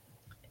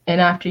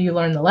 And after you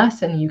learn the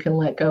lesson, you can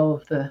let go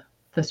of the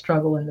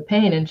struggle and the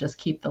pain and just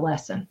keep the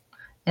lesson.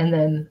 And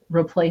then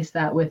replace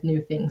that with new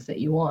things that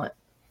you want.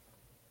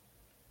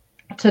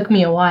 It took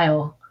me a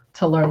while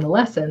to learn the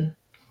lesson.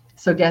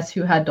 So guess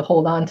who had to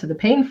hold on to the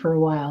pain for a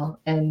while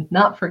and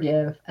not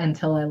forgive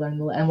until I learned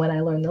and when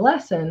I learned the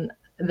lesson,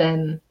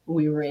 then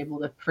we were able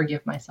to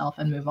forgive myself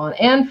and move on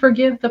and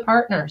forgive the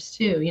partners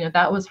too.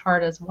 That was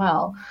hard as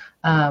well.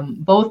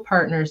 Both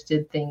partners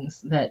did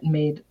things that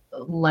made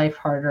life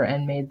harder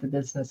and made the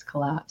business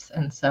collapse.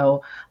 And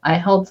so I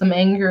held some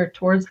anger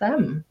towards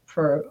them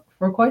for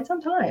quite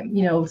some time,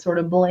 sort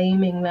of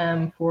blaming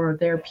them for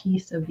their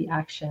piece of the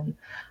action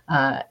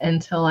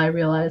until I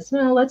realized,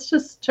 no, let's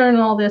just turn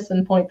all this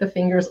and point the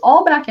fingers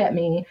all back at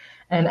me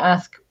and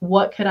ask,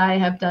 what could I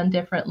have done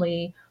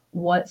differently?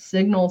 what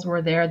signals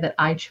were there that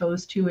I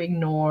chose to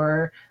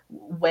ignore?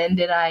 When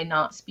did I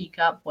not speak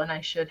up when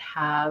I should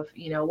have?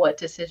 What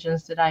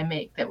decisions did I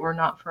make that were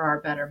not for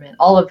our betterment?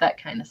 All of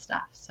that kind of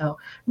stuff. So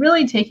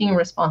really taking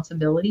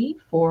responsibility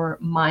for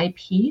my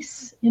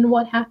piece in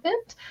what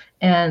happened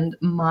and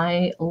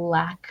my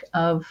lack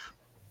of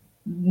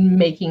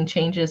making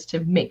changes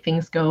to make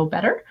things go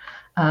better.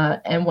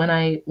 And when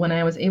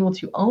I was able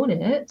to own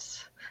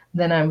it,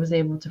 then I was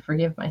able to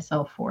forgive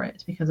myself for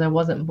it because I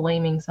wasn't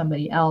blaming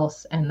somebody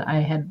else, and I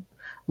had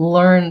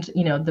learned,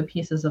 the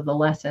pieces of the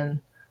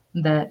lesson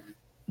that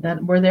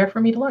were there for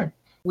me to learn.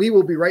 We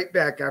will be right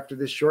back after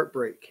this short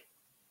break.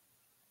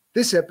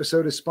 This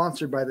episode is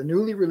sponsored by the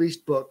newly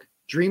released book,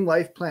 Dream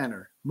Life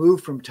Planner,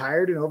 Move from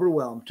Tired and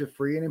Overwhelmed to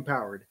Free and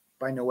Empowered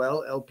by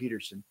Noelle L.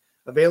 Peterson,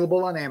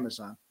 available on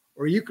Amazon,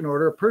 or you can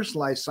order a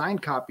personalized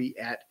signed copy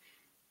at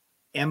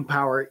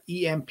Empower,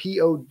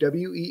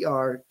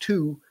 EMPOWER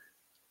 2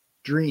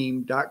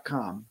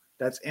 dream.com.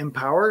 That's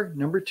Empower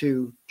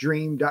 2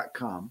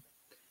 dream.com.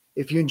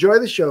 If you enjoy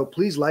the show,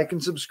 please like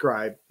and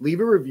subscribe,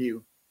 leave a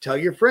review, tell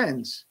your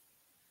friends.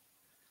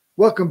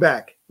 Welcome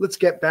back. Let's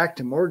get back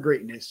to more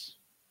greatness.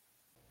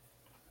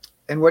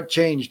 And what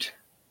changed?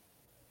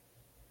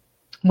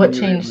 What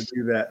changed?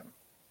 Do that.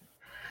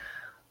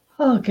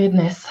 Oh,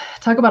 goodness.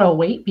 Talk about a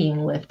weight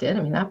being lifted.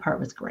 I mean, that part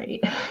was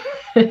great.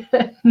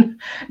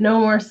 No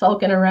more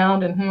sulking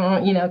around and,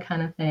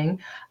 kind of thing.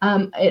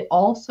 It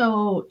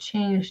also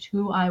changed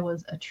who I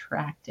was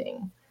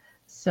attracting.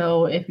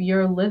 So if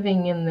you're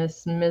living in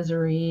this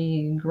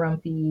misery,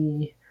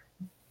 grumpy,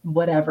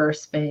 whatever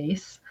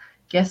space,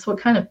 guess what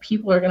kind of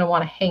people are going to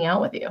want to hang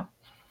out with you?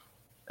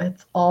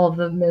 It's all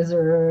the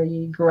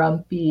misery,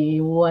 grumpy,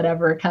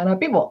 whatever kind of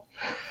people.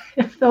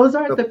 If those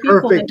aren't the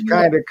people, perfect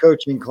kind of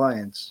coaching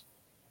clients.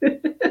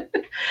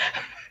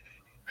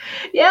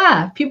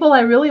 Yeah, people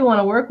I really want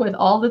to work with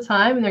all the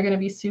time, and they're going to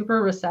be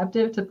super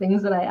receptive to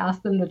things that I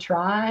ask them to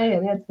try,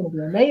 and it's going to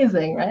be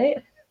amazing, right?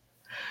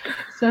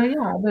 So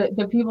yeah,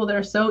 the people that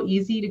are so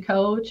easy to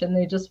coach, and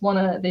they just want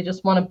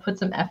to put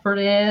some effort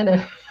in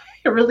and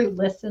really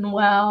listen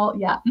well.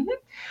 Yeah,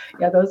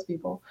 yeah, those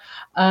people.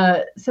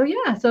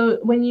 So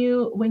when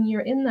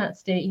you're in that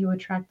state, you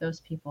attract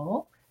those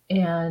people.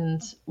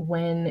 And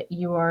when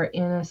you are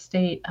in a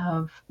state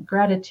of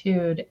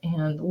gratitude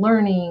and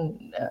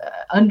learning,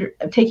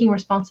 taking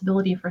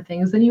responsibility for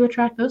things, then you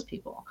attract those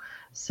people.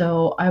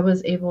 So I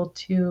was able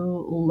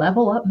to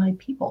level up my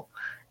people.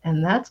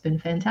 And that's been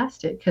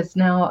fantastic because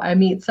now I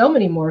meet so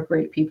many more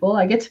great people.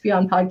 I get to be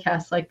on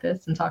podcasts like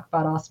this and talk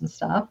about awesome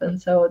stuff.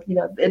 And so,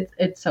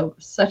 it's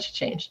such a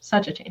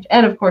change.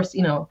 And of course,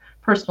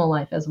 personal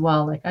life as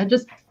well. Like I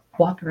just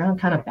walk around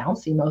kind of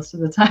bouncy most of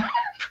the time.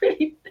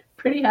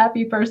 Pretty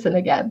happy person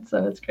again.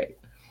 So it's great.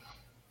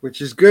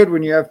 Which is good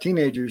when you have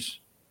teenagers.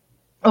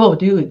 Oh,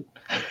 dude.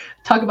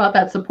 Talk about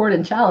that support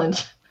and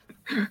challenge.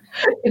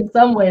 In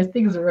some ways,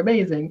 things are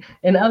amazing.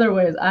 In other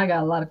ways, I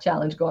got a lot of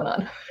challenge going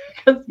on.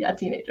 Because, yeah,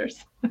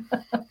 teenagers.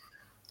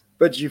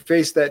 But you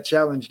face that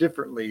challenge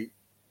differently.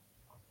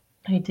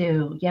 I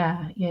do.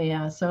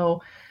 Yeah.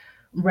 So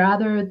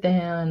rather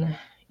than,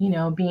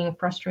 being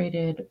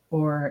frustrated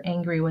or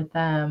angry with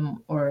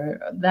them or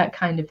that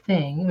kind of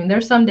thing. I mean,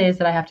 there's some days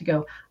that I have to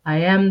go, I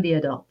am the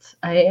adult.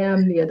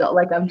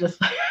 Like I'm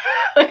just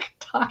like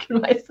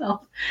talking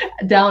myself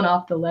down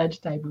off the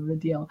ledge type of a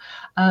deal.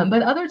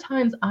 But other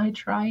times I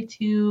try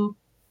to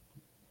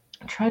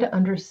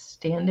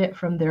understand it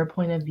from their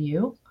point of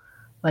view.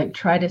 Like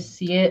try to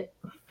see it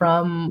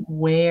from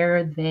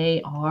where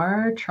they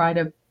are, try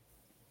to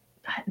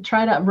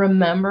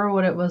remember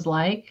what it was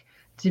like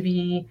to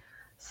be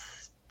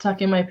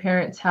stuck in my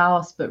parents'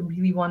 house, but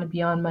really want to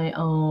be on my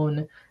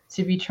own,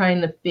 to be trying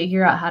to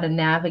figure out how to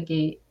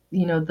navigate,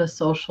 the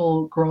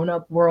social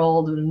grown-up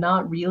world. I'm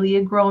not really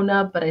a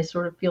grown-up, but I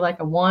sort of feel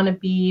like I want to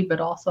be, but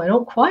also I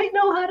don't quite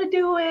know how to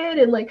do it.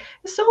 And like,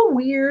 it's so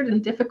weird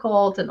and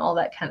difficult and all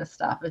that kind of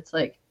stuff. It's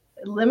like,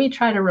 let me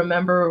try to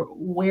remember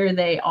where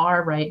they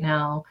are right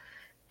now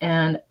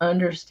and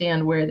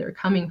understand where they're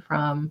coming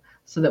from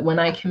so that when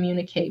I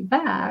communicate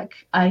back,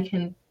 I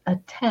can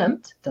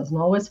attempt, doesn't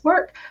always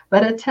work,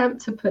 but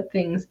attempt to put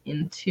things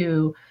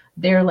into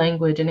their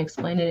language and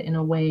explain it in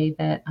a way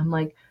that I'm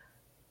like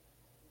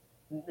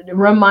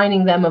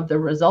reminding them of the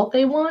result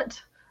they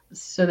want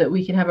so that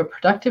we can have a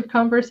productive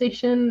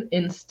conversation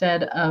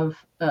instead of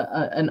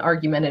an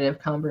argumentative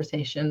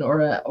conversation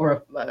or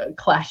a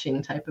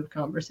clashing type of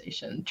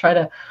conversation. Try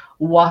to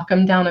walk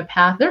them down a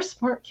path. They're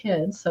smart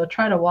kids, so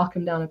try to walk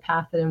them down a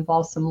path that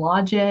involves some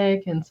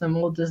logic and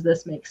some, well, does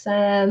this make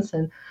sense?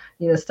 And,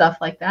 stuff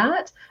like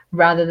that,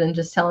 rather than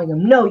just telling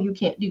them, no, you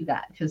can't do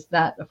that. Because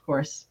that, of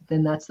course,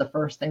 then that's the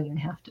first thing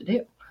they have to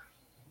do.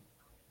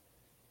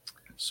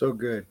 So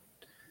good.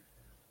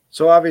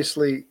 So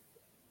obviously,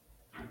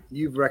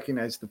 you've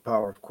recognized the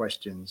power of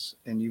questions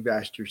and you've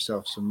asked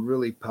yourself some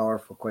really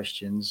powerful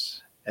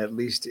questions, at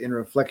least in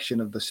reflection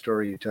of the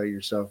story you tell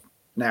yourself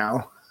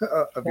now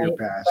of your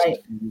past,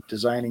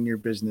 designing your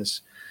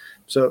business.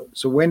 So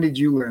when did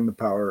you learn the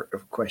power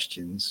of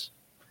questions?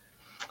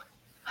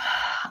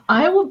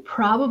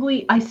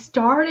 I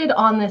started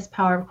on this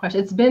power of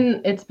question.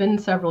 It's been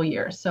several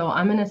years. So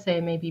I'm going to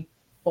say maybe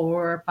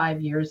 4 or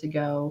 5 years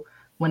ago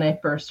when I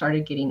first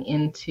started getting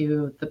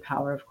into the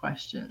power of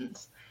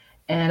questions.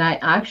 And I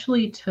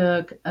actually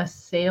took a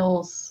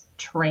sales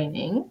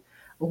training,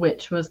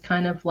 which was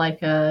kind of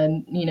like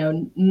a,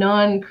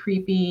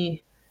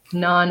 non-creepy,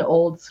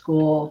 non-old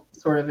school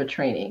sort of a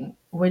training,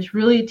 which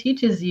really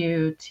teaches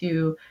you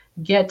to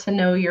get to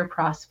know your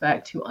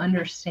prospect, to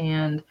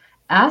understand,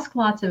 ask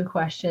lots of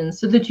questions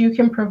so that you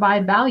can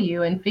provide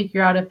value and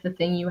figure out if the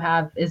thing you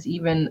have is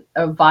even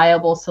a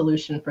viable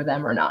solution for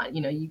them or not.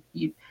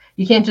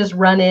 You can't just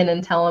run in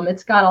and tell them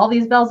it's got all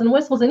these bells and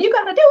whistles and you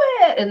got to do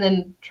it and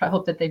then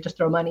hope that they just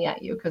throw money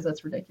at you, because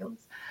that's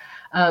ridiculous.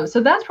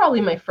 So that's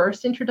probably my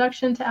first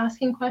introduction to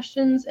asking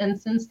questions. And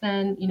since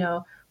then,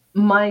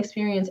 my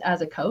experience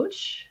as a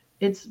coach,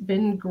 it's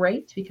been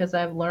great because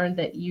I've learned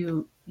that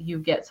you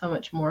get so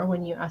much more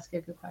when you ask a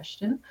good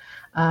question.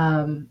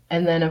 And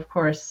then, of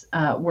course,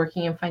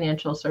 working in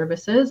financial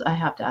services, I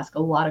have to ask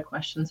a lot of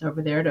questions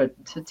over there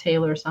to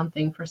tailor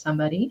something for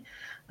somebody.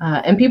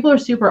 And people are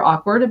super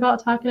awkward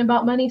about talking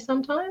about money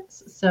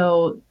sometimes.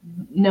 So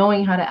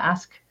knowing how to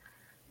ask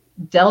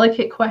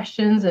delicate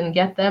questions and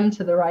get them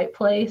to the right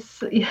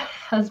place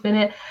has been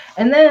it.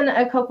 And then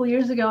a couple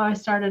years ago, I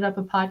started up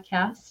a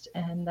podcast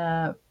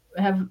and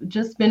have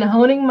just been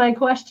honing my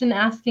question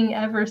asking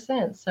ever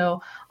since.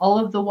 So all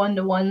of the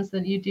one-to-ones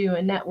that you do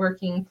in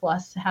networking,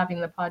 plus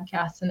having the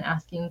podcast and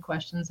asking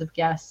questions of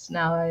guests,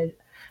 now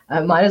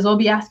I might as well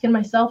be asking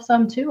myself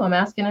some too. I'm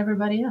asking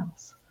everybody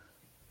else.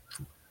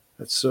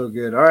 That's so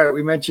good. All right,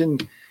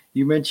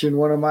 you mentioned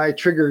one of my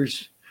trigger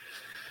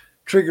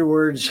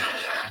words,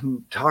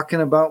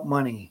 talking about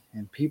money,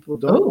 and people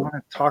don't want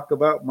to talk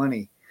about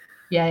money.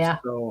 Yeah.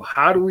 So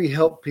how do we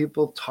help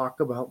people talk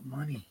about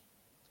money?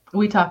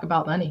 We talk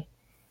about money.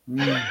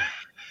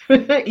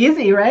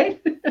 Easy,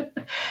 right?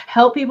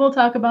 Help people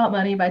talk about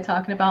money by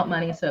talking about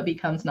money so it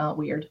becomes not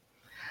weird.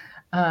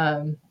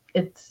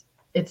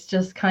 It's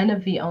just kind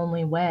of the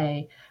only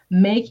way.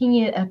 Making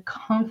it a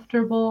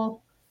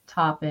comfortable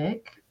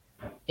topic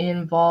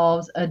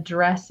involves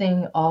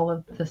addressing all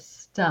of the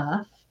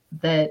stuff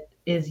that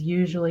is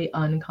usually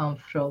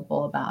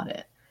uncomfortable about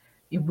it.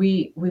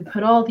 We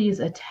put all these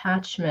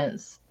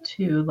attachments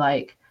to,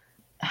 like,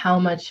 how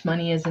much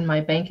money is in my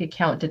bank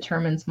account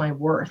determines my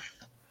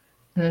worth.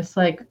 And it's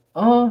like,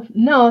 oh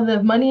no,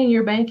 the money in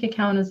your bank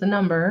account is a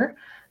number,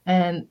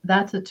 and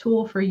that's a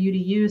tool for you to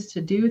use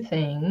to do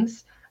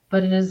things,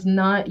 but it is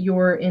not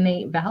your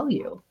innate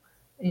value.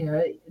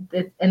 And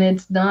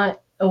it's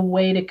not a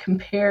way to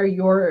compare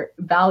your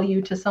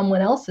value to someone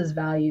else's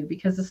value,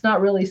 because it's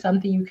not really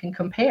something you can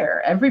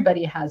compare.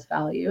 Everybody has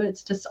value.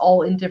 It's just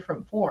all in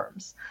different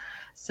forms.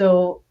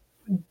 So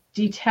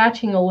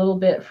detaching a little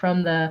bit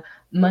from the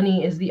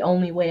money is the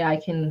only way I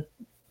can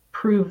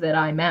prove that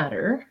I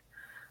matter.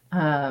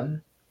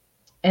 And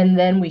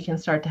then we can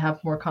start to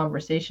have more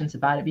conversations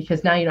about it,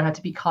 because now you don't have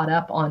to be caught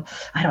up on,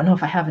 I don't know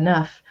if I have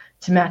enough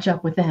to match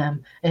up with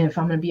them and if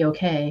I'm going to be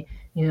okay.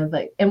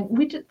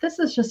 This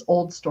is just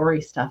old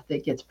story stuff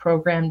that gets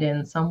programmed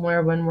in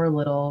somewhere when we're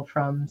little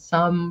from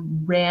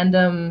some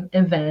random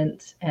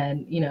event,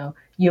 and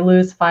you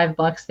lose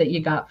 $5 that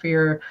you got for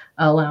your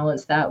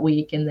allowance that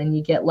week, and then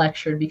you get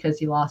lectured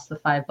because you lost the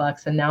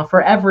 $5, and now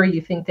forever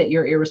you think that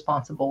you're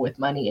irresponsible with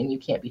money and you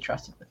can't be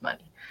trusted with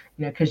money,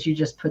 because you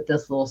just put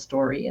this little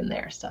story in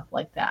there, stuff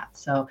like that.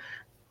 So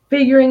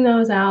figuring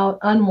those out,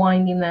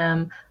 unwinding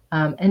them,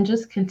 and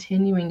just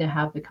continuing to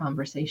have the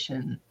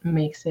conversation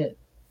makes it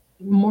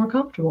more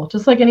comfortable.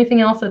 Just like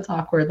anything else that's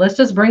awkward, let's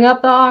just bring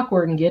up the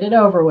awkward and get it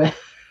over with.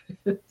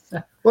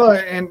 So. Well,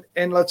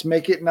 and let's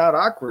make it not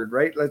awkward,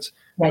 right? Let's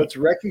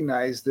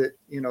recognize that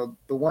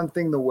the one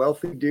thing the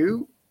wealthy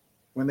do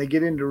when they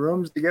get into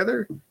rooms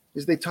together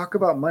is they talk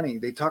about money.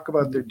 They talk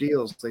about their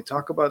deals. They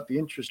talk about the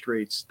interest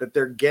rates that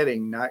they're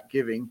getting, not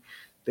giving.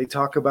 They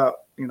talk about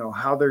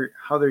how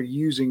they're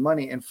using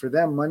money, and for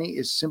them, money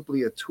is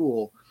simply a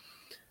tool.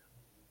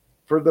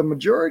 For the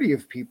majority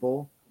of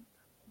people,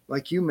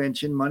 like you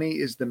mentioned, money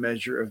is the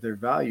measure of their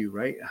value,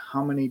 right?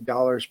 How many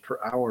dollars per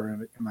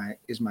hour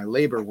is my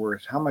labor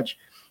worth? How much?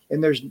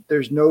 And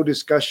there's no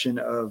discussion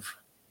of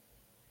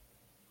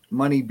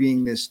money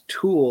being this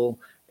tool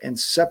and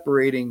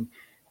separating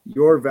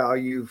your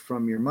value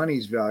from your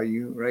money's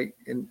value, right?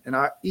 And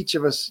each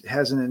of us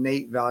has an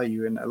innate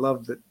value, and I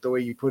love that the way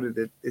you put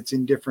it. It's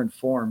in different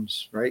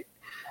forms, right?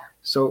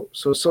 So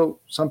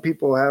some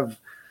people have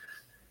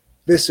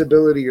this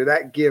ability or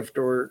that gift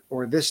or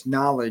this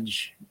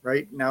knowledge,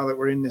 right? Now that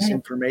we're in this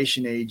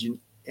information age,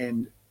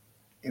 and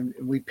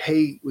we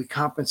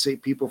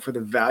compensate people for the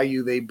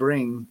value they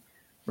bring,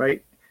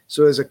 right?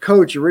 So as a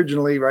coach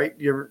originally, right,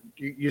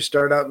 you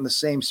start out in the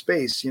same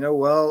space,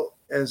 well,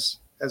 as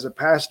a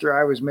pastor,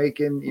 I was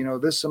making,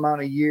 this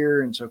amount a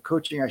year. And so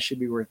coaching, I should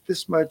be worth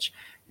this much.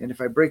 And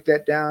if I break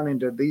that down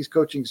into these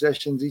coaching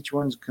sessions, each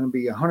one's going to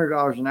be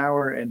 $100 an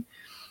hour.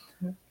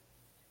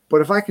 But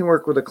if I can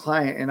work with a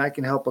client and I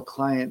can help a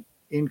client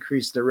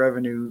increase their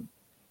revenue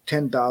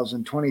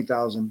 10,000,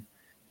 20,000,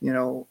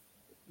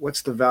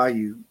 what's the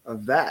value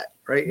of that,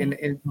 right?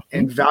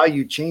 And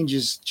value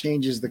changes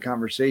the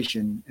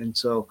conversation. And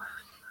so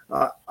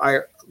I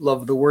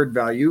love the word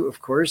value,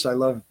 of course. I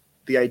love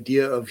the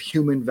idea of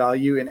human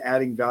value and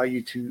adding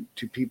value to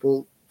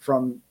people,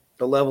 from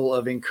the level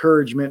of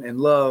encouragement and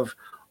love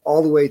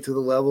all the way to the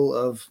level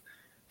of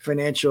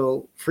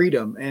financial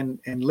freedom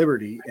and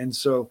liberty. And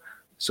so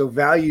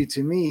value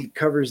to me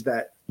covers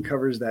that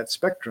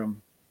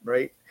spectrum,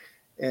 right?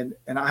 And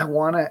I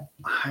want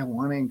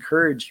to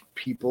encourage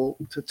people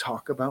to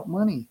talk about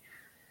money.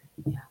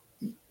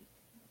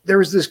 There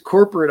was this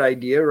corporate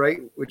idea, right?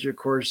 Which of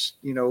course,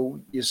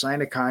 you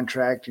sign a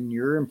contract and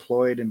you're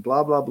employed and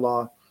blah, blah,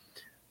 blah.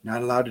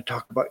 Not allowed to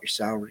talk about your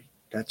salary.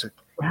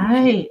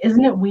 Right.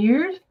 Isn't it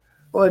weird?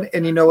 Well,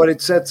 and you know what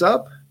it sets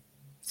up?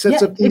 It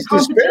sets up these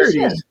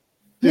disparities.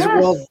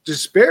 Yes.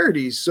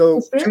 Disparities.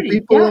 So two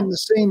people in the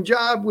same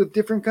job with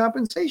different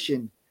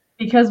compensation.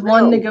 Because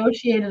one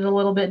negotiated a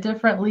little bit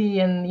differently,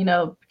 and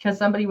because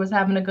somebody was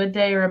having a good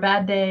day or a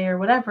bad day or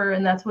whatever,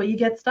 and that's what you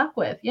get stuck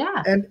with.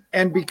 Yeah.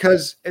 And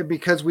because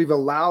we've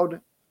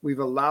allowed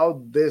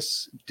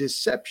this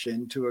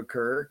deception to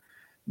occur,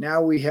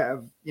 now we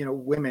have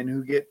women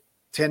who get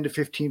 10 to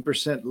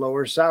 15%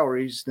 lower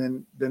salaries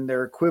than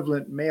their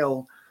equivalent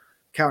male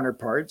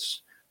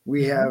counterparts.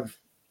 We have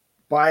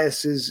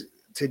biases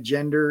to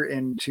gender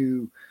and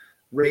to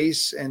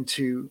race and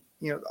to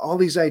all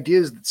these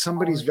ideas that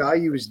somebody's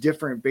value is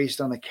different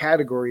based on the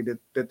category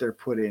that they're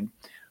put in,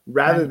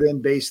 rather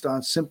than based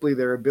on simply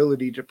their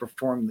ability to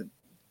perform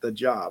the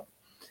job.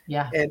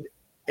 Yeah.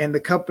 And the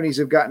companies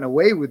have gotten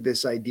away with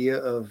this idea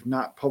of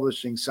not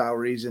publishing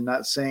salaries and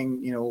not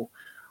saying,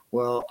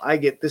 well, I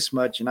get this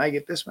much and I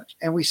get this much.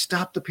 And we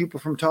stop the people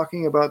from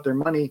talking about their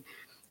money.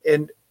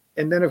 And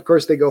then of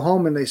course they go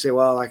home and they say,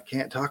 well, I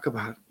can't talk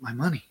about my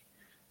money.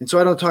 And so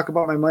I don't talk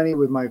about my money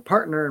with my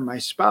partner and my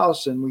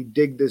spouse. And we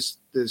dig this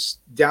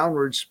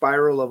downward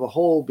spiral of a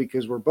hole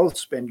because we're both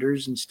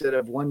spenders instead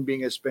of one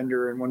being a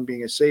spender and one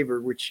being a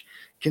saver, which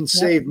can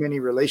save many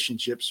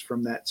relationships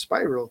from that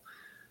spiral.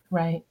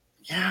 Right.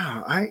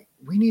 Yeah.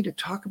 We need to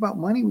talk about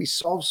money. We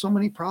solve so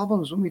many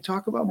problems when we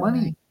talk about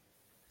money.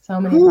 So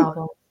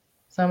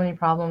many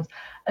problems.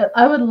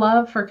 I would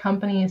love for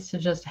companies to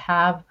just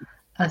have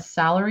a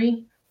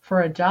salary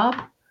for a job.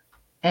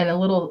 And a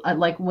little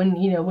like when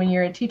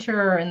you're a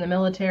teacher or in the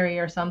military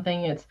or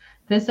something, it's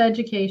this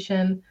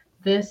education,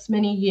 this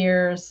many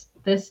years,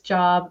 this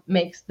job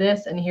makes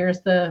this, and here's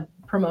the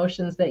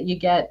promotions that you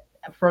get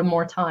for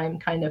more time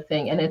kind of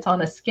thing. And it's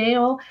on a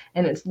scale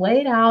and it's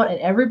laid out and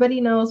everybody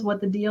knows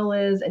what the deal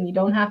is and you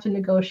don't have to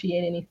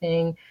negotiate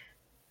anything.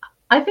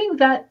 I think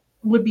that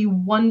would be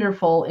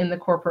wonderful in the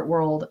corporate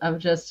world of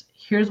just,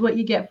 here's what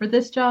you get for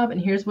this job and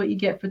here's what you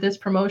get for this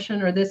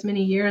promotion or this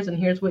many years and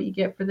here's what you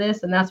get for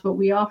this, and that's what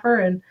we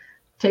offer, and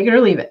take it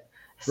or leave it.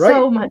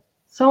 Right.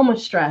 So much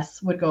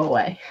stress would go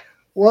away.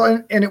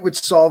 Well, and it would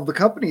solve the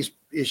company's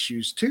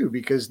issues too,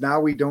 because now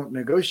we don't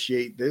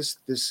negotiate this.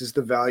 This is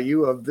the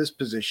value of this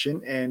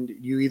position, and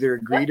you either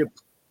agree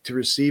to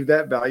receive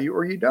that value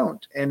or you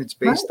don't. And it's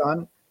based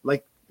on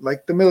like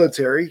the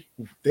military,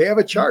 they have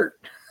a chart.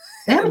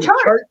 They have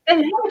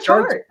a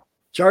chart.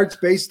 Charts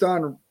based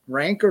on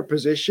rank or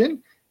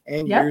position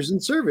and years in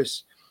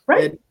service.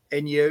 Right.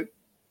 And you,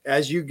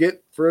 as you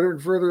get further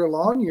and further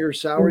along, your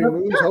salary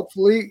moves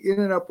hopefully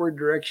in an upward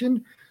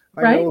direction.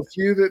 I know a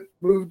few that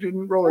moved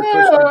in roller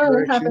coaster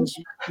directions,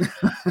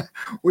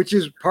 which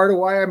is part of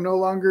why I'm no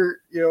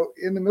longer,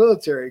 in the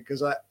military,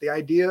 because the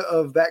idea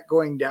of that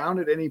going down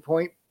at any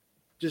point,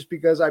 just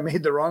because I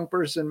made the wrong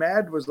person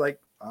mad, was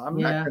like, I'm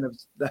not going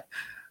to,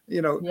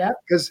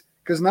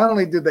 because not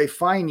only did they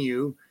fine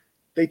you,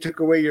 they took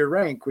away your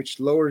rank, which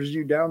lowers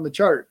you down the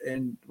chart.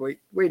 And wait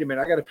a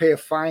minute, I got to pay a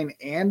fine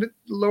and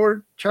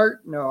lower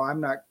chart? No, I'm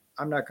not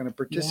going to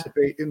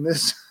participate in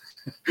this.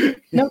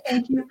 No,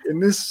 thank you. in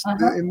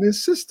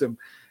this system.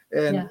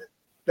 And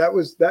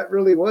that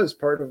really was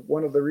part of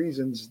one of the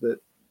reasons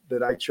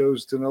that I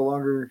chose to no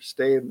longer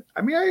stay in.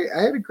 I mean, I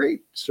had a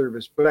great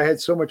service, but I had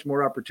so much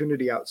more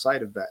opportunity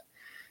outside of that.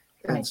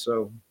 And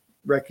so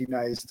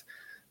recognized,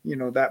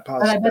 that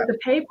possibility. But I bet the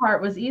pay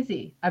part was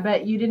easy. I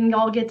bet you didn't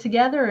all get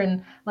together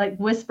and like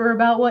whisper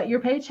about what your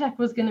paycheck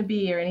was going to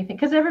be or anything,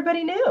 because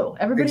everybody knew.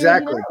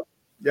 Exactly.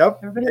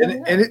 Yep.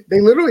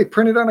 They literally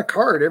printed on a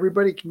card.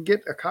 Everybody can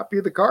get a copy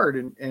of the card,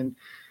 and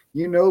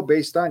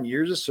based on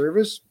years of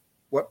service,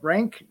 what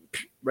rank,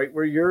 right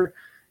where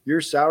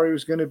your salary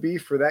was going to be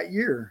for that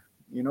year.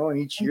 And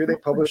each year they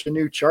publish a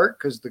new chart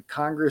because the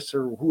Congress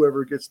or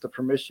whoever gets the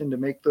permission to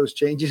make those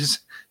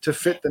changes to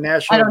fit the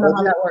national budget. I don't know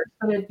how that works,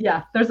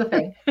 but there's a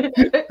thing.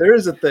 There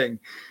is a thing.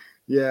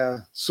 Yeah.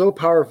 So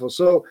powerful.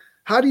 So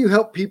how do you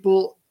help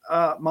people,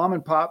 mom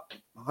and pop,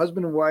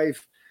 husband and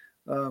wife,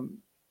 a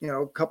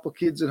couple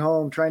kids at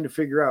home trying to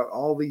figure out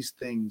all these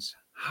things?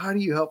 How do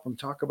you help them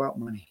talk about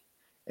money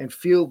and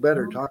feel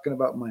better talking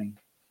about money?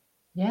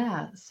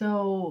 Yeah.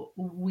 So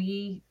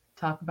we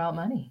talk about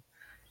money.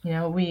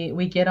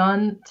 We get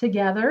on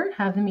together,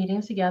 have the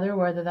meetings together,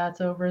 whether that's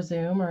over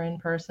Zoom or in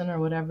person or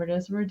whatever it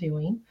is we're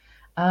doing.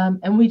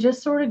 And we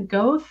just sort of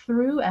go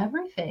through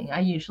everything. I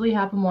usually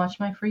have them watch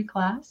my free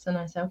class, and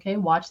I say, okay,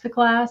 watch the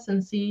class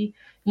and see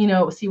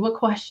what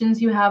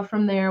questions you have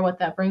from there, what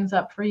that brings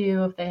up for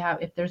you,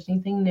 if there's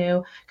anything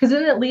new, because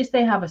then at least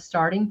they have a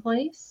starting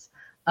place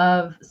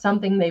of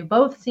something they've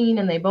both seen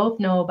and they both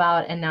know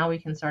about, and now we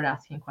can start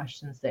asking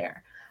questions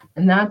there.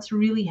 And that's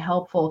really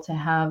helpful to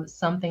have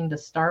something to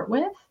start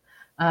with.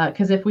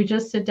 Because if we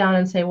just sit down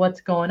and say what's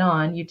going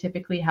on, you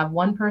typically have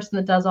one person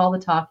that does all the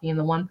talking and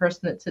the one person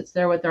that sits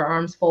there with their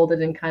arms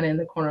folded and kind of in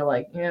the corner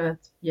like, yeah.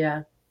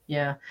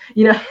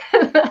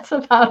 That's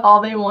about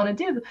all they want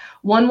to do.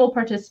 One will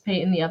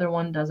participate and the other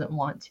one doesn't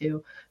want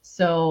to.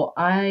 So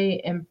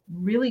I am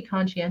really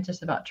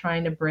conscientious about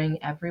trying to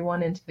bring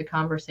everyone into the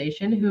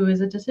conversation who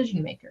is a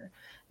decision maker,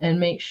 and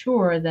make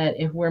sure that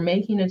if we're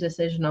making a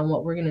decision on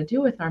what we're going to do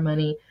with our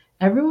money,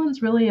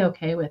 everyone's really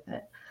okay with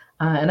it.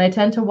 And I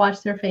tend to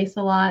watch their face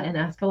a lot and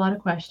ask a lot of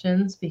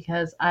questions,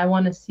 because I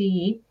want to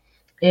see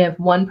if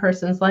one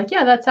person's like,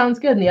 yeah, that sounds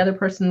good, and the other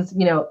person's,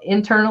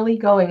 internally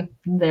going,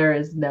 there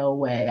is no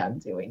way I'm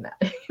doing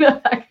that,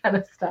 that kind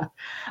of stuff.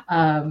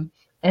 And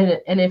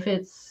if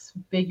it's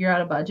figure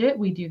out a budget,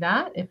 we do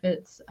that. If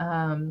it's,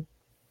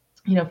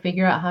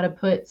 figure out how to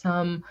put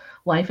some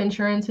life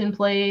insurance in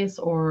place,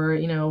 or,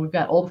 we've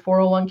got old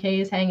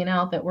 401ks hanging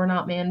out that we're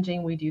not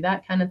managing, we do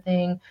that kind of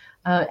thing.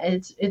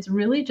 It's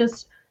really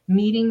just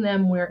meeting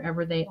them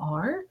wherever they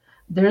are.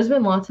 There's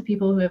been lots of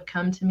people who have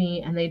come to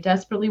me and they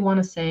desperately want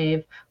to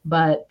save,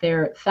 but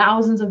they're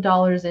thousands of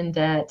dollars in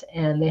debt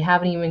and they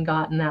haven't even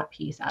gotten that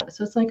piece out of it.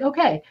 So it's like,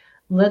 okay,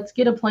 let's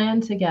get a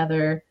plan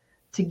together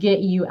to get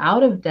you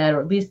out of debt,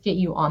 or at least get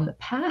you on the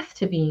path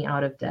to being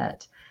out of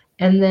debt,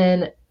 and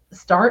then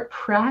start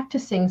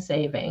practicing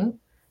saving.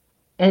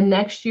 And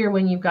next year,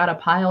 when you've got a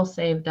pile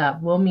saved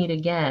up, we'll meet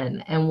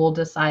again and we'll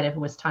decide if it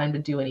was time to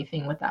do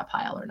anything with that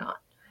pile or not.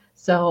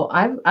 So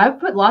I've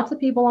put lots of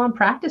people on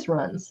practice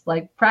runs,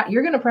 like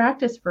you're going to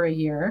practice for a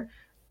year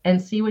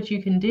and see what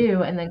you can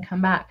do and then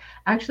come back.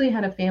 I actually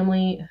had a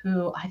family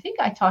who, I think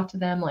I talked to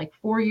them like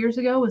 4 years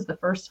ago, was the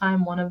first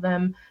time one of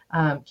them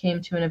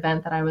came to an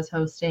event that I was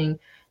hosting,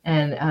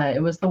 and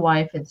it was the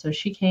wife. And so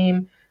she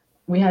came,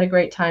 we had a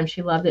great time.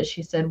 She loved it.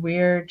 She said,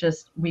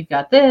 we've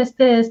got this.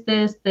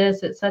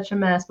 It's such a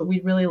mess, but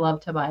we'd really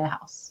love to buy a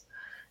house.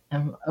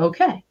 And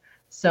okay.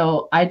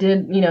 So I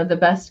did, the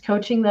best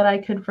coaching that I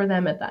could for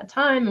them at that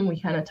time. And we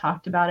kind of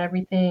talked about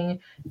everything,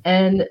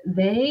 and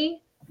they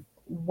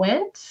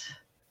went,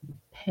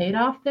 paid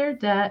off their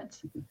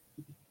debt.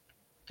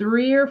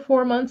 3 or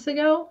 4 months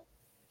ago,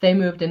 they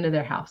moved into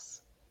their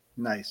house.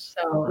 Nice.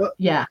 So, well,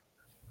 yeah.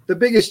 The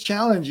biggest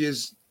challenge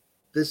is,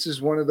 this is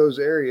one of those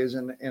areas,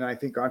 and I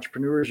think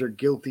entrepreneurs are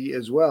guilty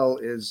as well,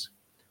 is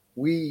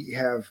we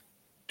have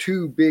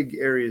two big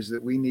areas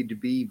that we need to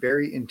be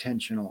very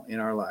intentional in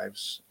our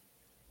lives: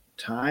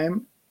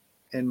 time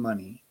and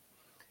money.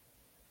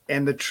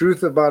 And the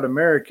truth about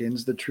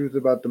Americans, the truth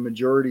about the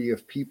majority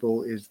of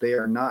people, is they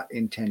are not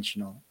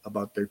intentional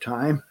about their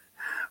time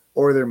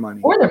or their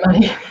money.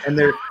 And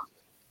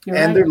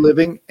they're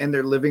living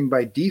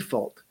by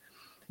default.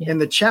 Yeah.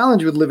 And the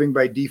challenge with living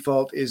by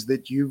default is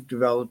that you've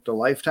developed a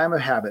lifetime of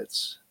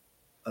habits,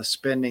 a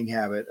spending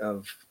habit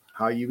of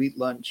how you eat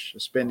lunch, a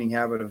spending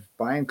habit of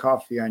buying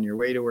coffee on your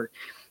way to work.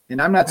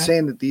 And I'm not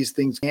saying that these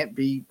things can't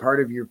be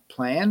part of your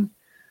plan,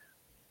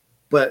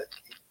 but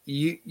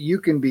you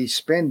can be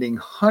spending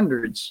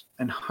hundreds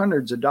and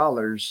hundreds of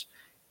dollars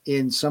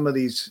in some of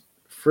these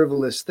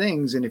frivolous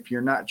things. And if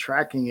you're not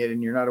tracking it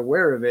and you're not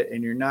aware of it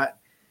and you're not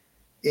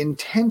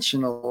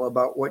intentional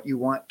about what you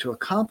want to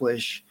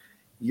accomplish,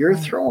 you're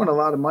throwing a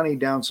lot of money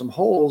down some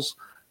holes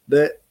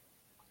that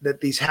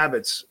these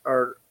habits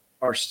are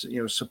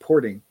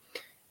supporting.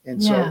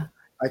 And so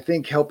I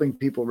think helping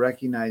people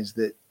recognize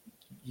that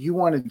you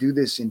want to do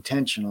this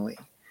intentionally.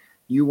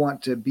 You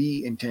want to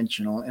be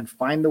intentional and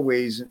find the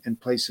ways and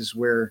places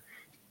where,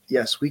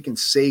 yes, we can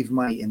save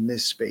money in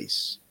this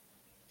space.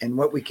 And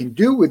what we can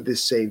do with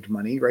this saved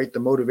money, right? The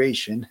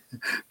motivation,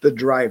 the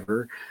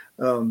driver,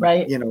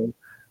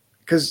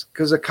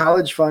 because a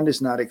college fund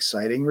is not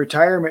exciting.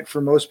 Retirement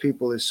for most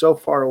people is so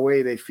far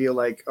away, they feel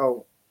like,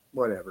 oh,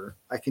 whatever.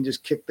 I can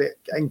just keep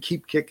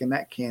kicking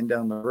that can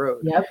down the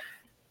road. Yep.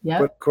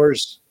 But of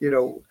course,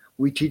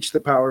 we teach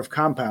the power of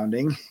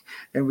compounding,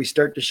 and we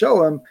start to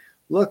show them,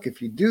 look,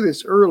 if you do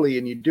this early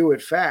and you do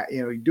it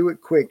you do it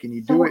quick and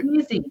you do it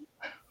easy,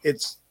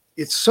 it's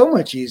so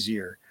much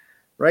easier,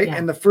 right? Yeah.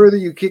 And the further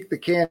you kick the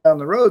can down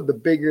the road, the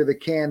bigger the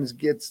can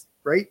gets,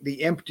 right?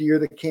 The emptier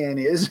the can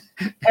is.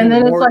 And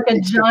then it's like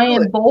a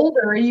giant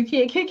boulder. You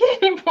can't kick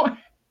it anymore.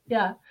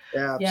 Yeah.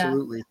 Yeah,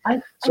 absolutely. Yeah.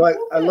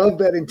 I love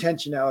that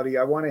intentionality.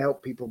 I want to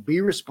help people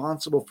be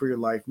responsible for your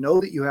life. Know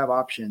that you have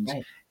options,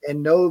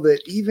 and know that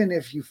even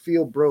if you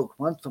feel broke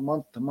month to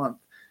month to month,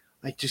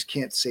 I just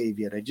can't save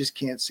yet. I just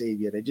can't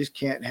save yet. I just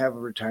can't have a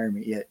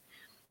retirement yet.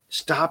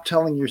 Stop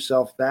telling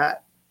yourself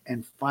that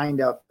and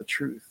find out the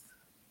truth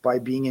by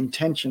being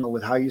intentional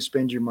with how you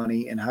spend your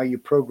money and how you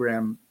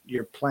program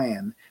your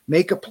plan.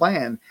 Make a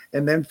plan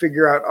and then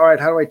figure out, all right,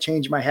 how do I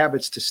change my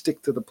habits to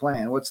stick to the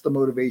plan? What's the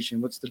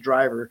motivation? What's the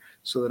driver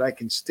so that I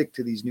can stick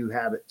to these new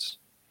habits?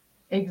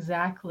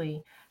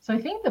 Exactly. So I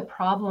think the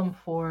problem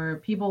for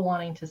people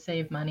wanting to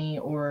save money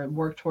or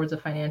work towards a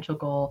financial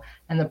goal,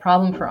 and the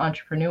problem for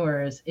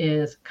entrepreneurs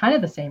is kind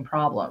of the same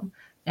problem.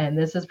 And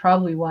this is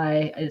probably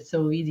why it's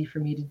so easy for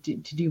me to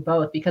do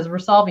both, because we're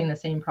solving the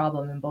same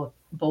problem in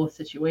both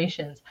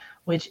situations,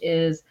 which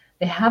is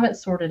they haven't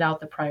sorted out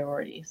the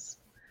priorities.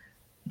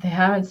 They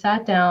haven't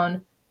sat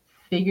down,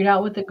 figured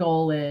out what the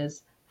goal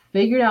is,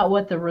 figured out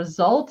what the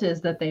result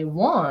is that they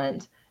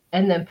want,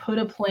 and then put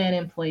a plan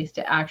in place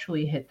to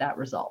actually hit that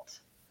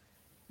result.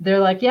 They're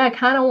like, yeah, I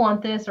kind of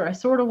want this, or I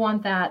sort of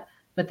want that,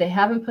 but they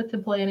haven't put the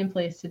plan in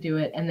place to do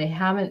it. And they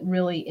haven't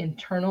really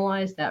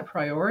internalized that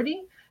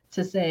priority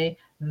to say,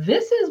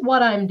 this is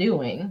what I'm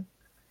doing.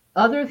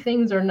 Other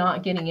things are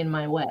not getting in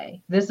my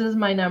way. This is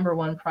my number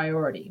one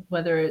priority,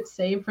 whether it's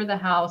save for the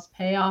house,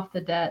 pay off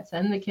the debt,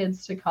 send the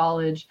kids to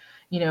college,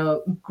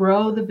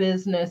 grow the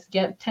business,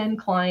 get 10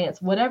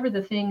 clients, whatever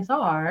the things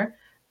are.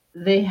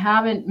 They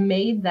haven't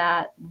made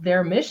that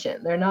their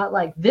mission. They're not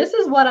like, this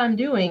is what I'm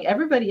doing.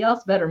 Everybody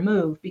else better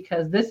move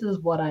because this is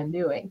what I'm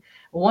doing.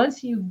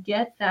 Once you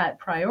get that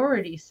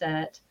priority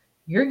set,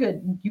 you're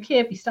good. You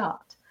can't be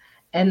stopped.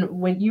 And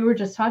when you were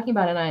just talking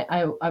about it,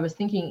 and I was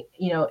thinking,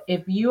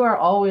 if you are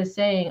always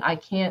saying, I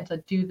can't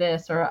do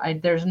this, or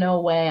there's no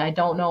way, I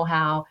don't know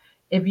how,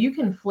 if you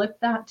can flip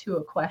that to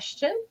a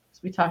question,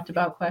 as we talked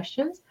about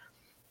questions,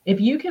 if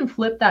you can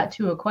flip that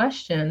to a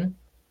question,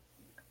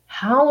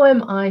 how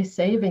am I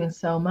saving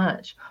so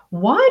much?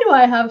 Why do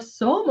I have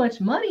so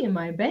much money in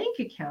my bank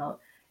account?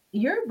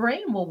 Your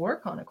brain will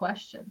work on a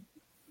question.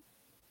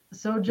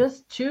 So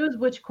just choose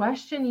which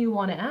question you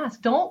want to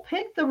ask. Don't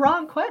pick the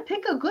wrong question.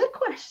 Pick a good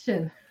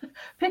question.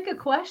 Pick a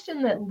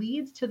question that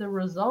leads to the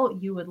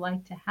result you would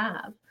like to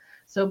have.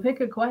 So pick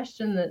a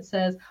question that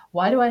says,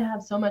 why do I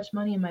have so much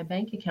money in my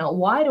bank account?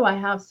 Why do I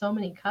have so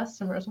many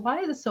customers?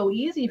 Why is it so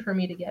easy for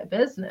me to get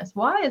business?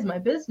 Why is my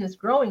business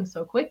growing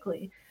so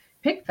quickly?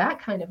 Pick that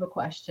kind of a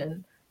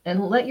question and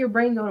let your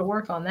brain go to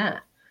work on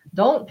that.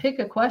 Don't pick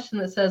a question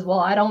that says, well,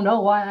 I don't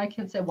know why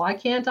why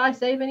can't I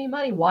save any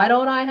money? Why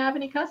don't I have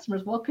any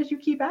customers? Well, because you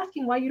keep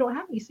asking why you don't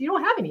have any, so you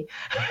don't have any.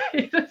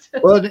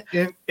 Well,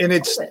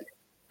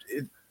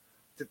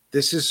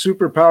 this is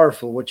super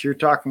powerful. What you're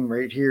talking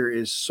right here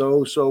is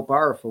so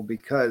powerful,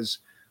 because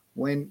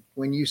when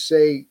you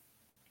say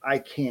I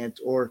can't,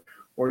 or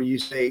you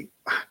say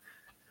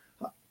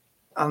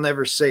I'll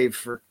never save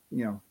for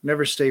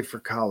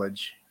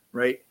college,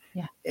 right?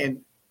 Yeah.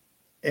 And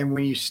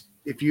when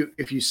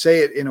if you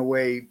say it in a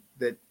way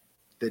that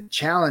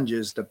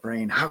challenges the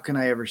brain, how can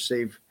I ever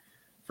save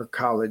for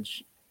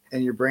college?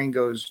 And your brain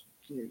goes,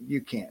 you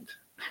can't,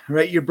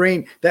 right? Your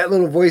brain, that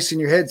little voice in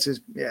your head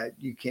says, yeah,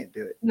 you can't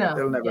do it. No,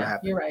 that'll never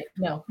happen. You're right.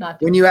 No, not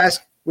when you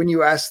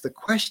ask the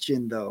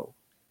question though,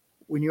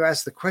 when you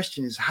ask the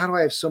question is, how do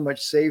I have so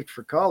much saved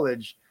for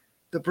college?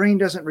 The brain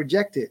doesn't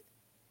reject it.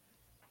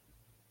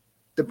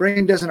 The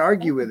brain doesn't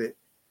argue with it.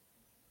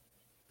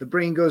 The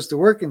brain goes to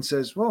work and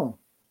says, well,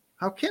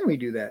 how can we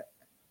do that?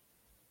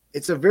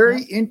 It's a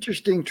very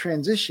interesting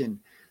transition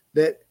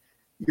that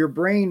your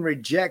brain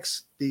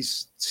rejects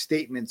these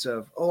statements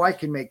of, oh, I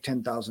can make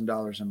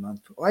 $10,000 a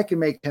month. Oh, I can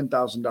make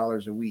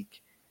 $10,000 a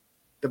week.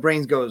 The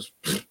brain goes,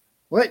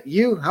 what?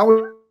 You? How would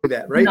you do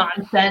that, right?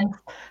 Nonsense.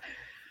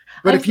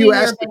 But if you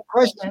ask the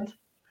question,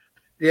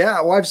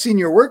 well, I've seen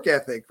your work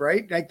ethic,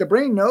 right? Like the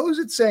brain knows,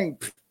 it's saying,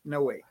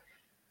 no way.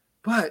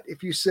 But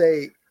if you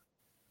say,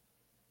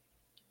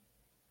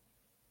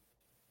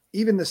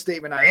 even the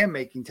statement, I am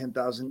making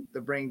 10,000,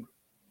 the brain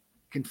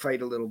can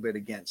fight a little bit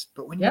against.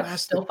 But when you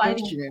ask the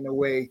question in a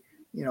way,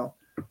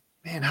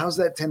 man, how's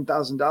that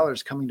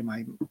 $10,000 coming to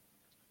my,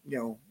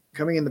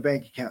 coming in the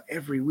bank account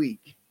every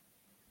week?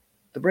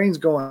 The brain's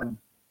going,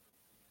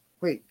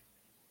 wait,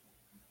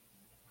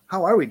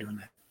 how are we doing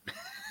that?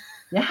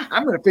 Yeah.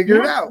 I'm going to figure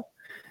it out.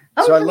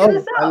 So I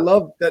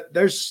love that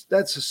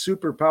that's a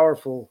super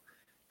powerful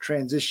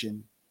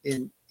transition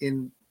in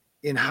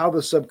how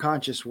the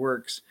subconscious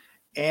works,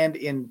 and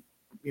in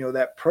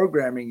that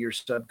programming your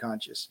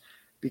subconscious,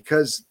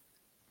 because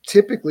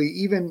typically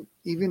even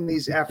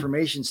these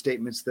affirmation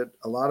statements that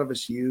a lot of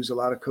us use, a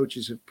lot of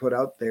coaches have put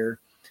out there,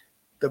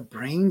 the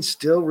brain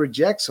still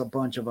rejects a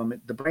bunch of them.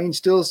 The brain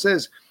still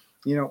says,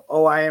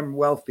 oh, I am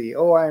wealthy,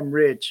 oh, I am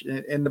rich,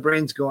 and the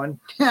brain's going,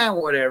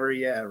 whatever,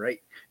 yeah,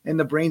 right. And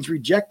the brain's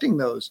rejecting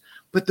those.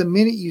 But the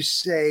minute you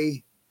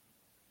say,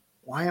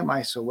 why am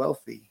I so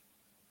wealthy?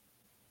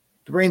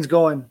 The brain's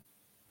going,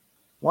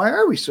 why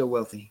are we so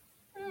wealthy?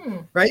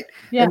 Right.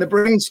 Yeah. And the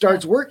brain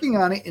starts working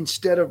on it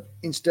instead of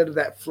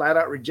that flat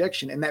out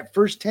rejection. And that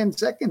first 10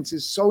 seconds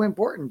is so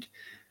important,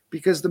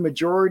 because the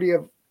majority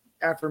of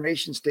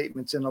affirmation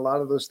statements and a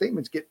lot of those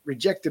statements get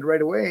rejected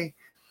right away.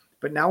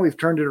 But now we've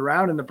turned it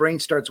around and the brain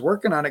starts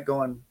working on it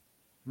going,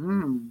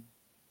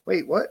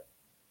 wait, what?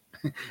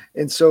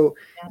 And so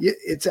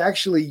it's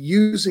actually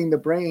using the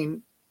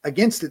brain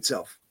against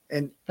itself.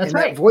 That's that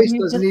right. voice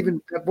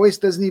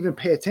doesn't even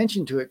pay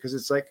attention to it, because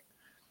it's like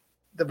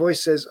the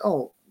voice says,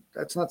 oh,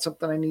 that's not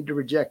something I need to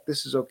reject.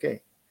 This is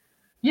okay.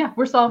 Yeah,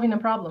 we're solving a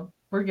problem.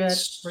 We're good.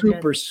 We're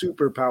good.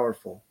 Super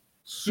powerful.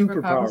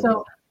 Super powerful.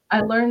 So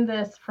I learned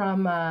this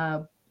from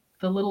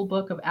the little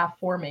book of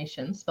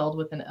Affirmation, spelled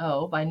with an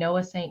O, by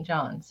Noah St.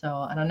 John. So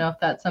I don't know if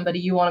that's somebody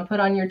you want to put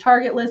on your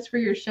target list for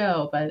your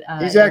show, but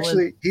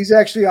he's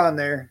actually on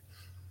there.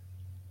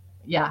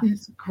 Yeah,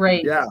 it's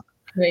great. Yeah,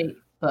 great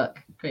book.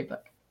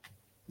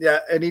 Yeah,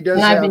 and he does.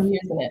 And I've been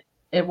using it.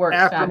 It works.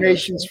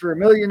 Affirmations for a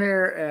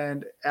Millionaire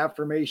and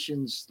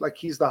affirmations, like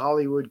he's the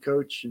Hollywood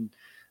coach,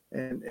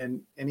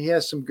 and he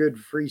has some good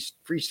free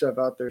stuff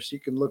out there, so you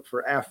can look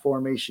for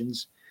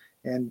Affirmations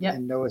and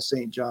Noah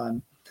St.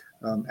 John.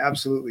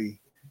 Absolutely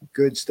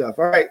good stuff.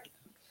 All right.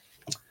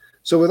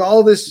 So with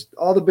all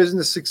the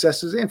business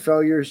successes and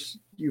failures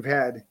you've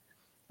had,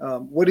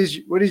 what is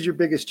your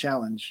biggest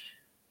challenge?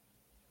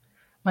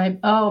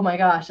 Oh my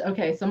gosh.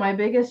 Okay. So my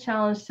biggest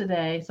challenge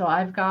today, so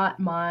I've got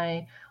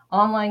my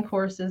online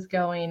courses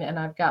going and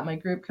I've got my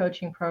group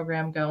coaching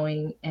program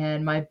going.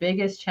 And my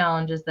biggest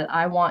challenge is that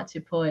I want to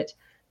put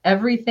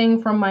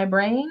everything from my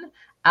brain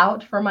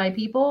out for my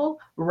people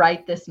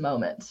right this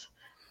moment.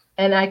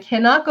 And I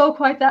cannot go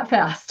quite that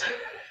fast.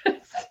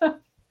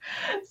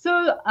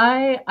 So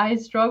I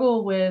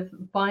struggle with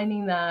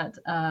finding that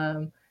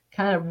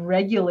kind of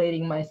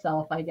regulating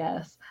myself, I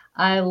guess.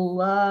 I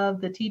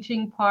love the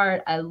teaching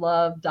part. I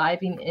love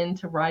diving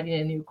into writing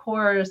a new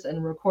course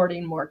and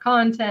recording more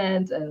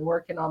content and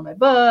working on my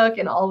book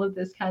and all of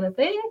this kind of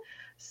thing.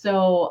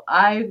 So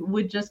I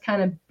would just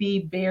kind of be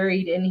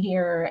buried in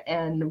here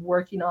and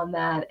working on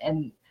that.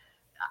 And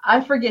I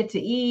forget to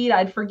eat.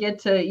 I'd forget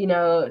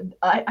to,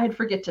 I'd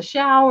forget to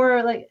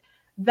shower. Like,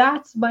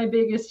 that's my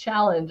biggest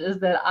challenge, is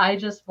that I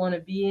just want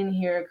to be in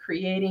here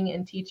creating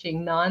and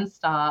teaching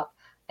nonstop.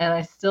 And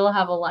I still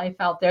have a life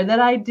out there that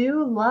I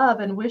do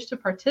love and wish to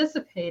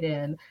participate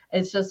in.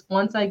 It's just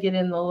once I get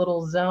in the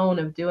little zone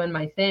of doing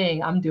my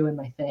thing, I'm doing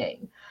my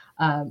thing.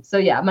 So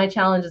yeah, my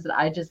challenge is that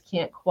I just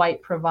can't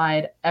quite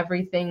provide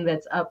everything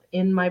that's up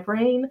in my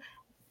brain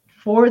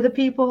for the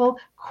people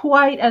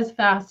quite as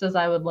fast as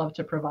I would love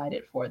to provide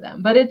it for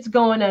them. But it's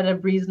going at a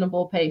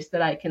reasonable pace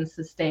that I can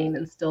sustain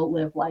and still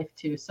live life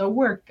too. So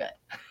we're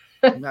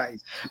good.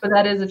 Nice. But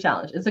that is a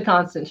challenge. It's a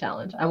constant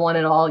challenge. I want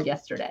it all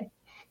yesterday.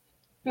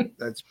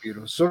 That's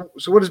beautiful. So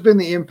what has been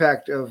the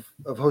impact of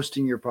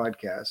hosting your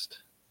podcast?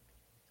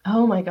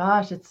 Oh my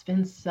gosh, it's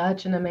been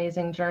such an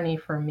amazing journey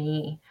for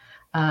me.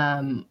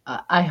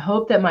 I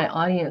hope that my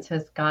audience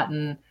has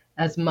gotten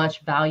as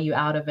much value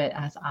out of it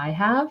as I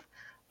have,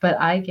 but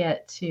I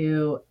get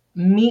to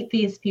meet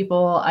these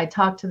people. I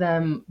talk to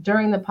them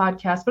during the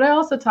podcast, but I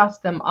also talk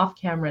to them off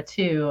camera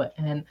too.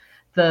 And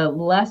the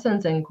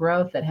lessons and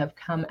growth that have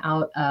come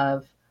out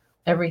of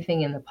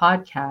everything in the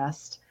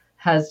podcast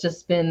has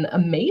just been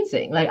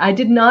amazing. Like, I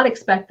did not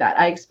expect that.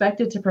 I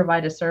expected to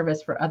provide a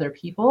service for other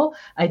people.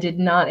 I did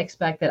not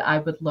expect that I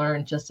would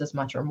learn just as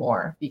much or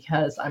more,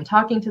 because I'm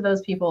talking to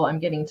those people, I'm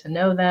getting to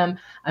know them,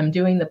 I'm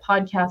doing the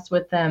podcast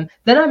with them,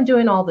 then I'm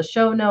doing all the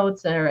show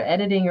notes or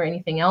editing or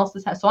anything else.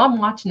 So I'm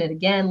watching it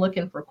again,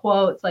 looking for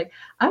quotes. Like,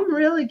 I'm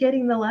really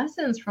getting the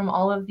lessons from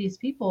all of these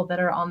people that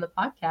are on the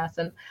podcast.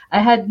 And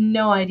I had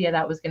no idea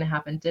that was going to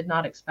happen, did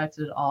not expect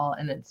it at all.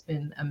 And it's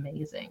been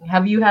amazing.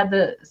 Have you had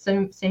the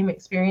same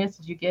experience?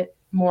 Did you get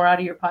more out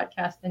of your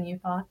podcast than you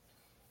thought?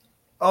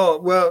 Oh,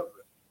 well,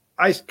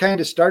 I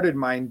kind of started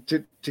mine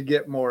to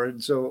get more.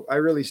 And so I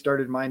really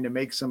started mine to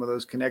make some of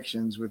those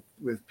connections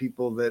with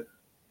people that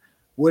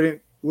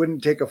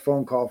wouldn't take a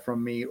phone call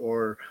from me,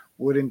 or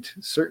wouldn't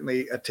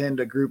certainly attend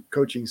a group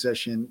coaching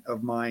session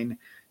of mine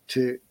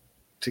to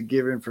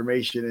give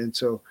information. And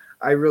so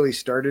I really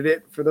started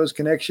it for those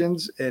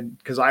connections, and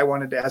because I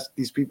wanted to ask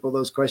these people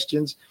those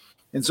questions.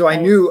 And so I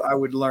knew I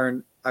would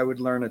learn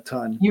a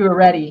ton. You were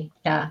ready.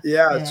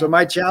 Yeah. So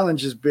my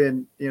challenge has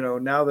been,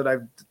 now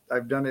that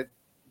I've done it,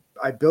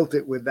 I built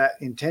it with that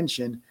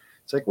intention.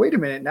 It's like, wait a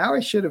minute, now I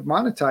should have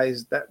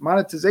monetized that.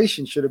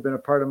 Monetization should have been a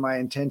part of my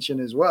intention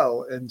as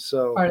well. And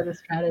so part of the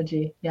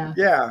strategy. Yeah.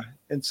 Yeah.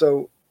 And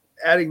so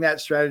adding that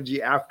strategy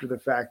after the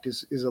fact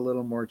is a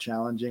little more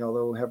challenging,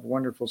 although we have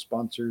wonderful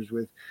sponsors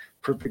with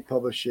Perfect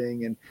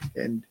Publishing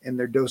and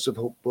their Dose of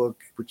Hope book,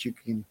 which you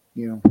can,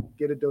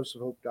 get at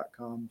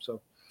doseofhope.com.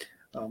 So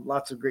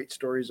lots of great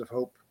stories of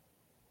hope.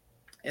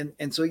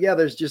 And so, yeah,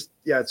 there's just,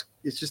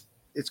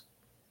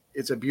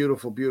 it's a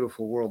beautiful,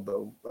 beautiful world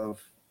though, of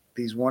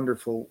these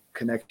wonderful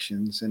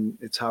connections. And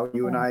it's how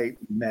you and I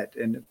met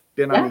and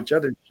been on each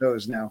other's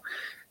shows now.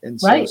 And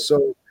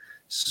so,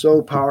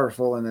 so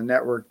powerful. And the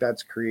network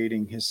that's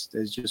creating has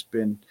just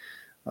been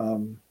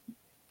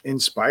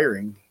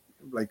inspiring,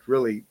 like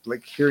really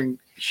like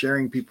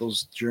sharing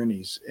people's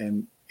journeys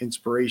and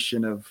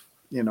inspiration of,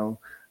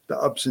 the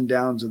ups and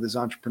downs of this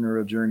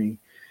entrepreneurial journey.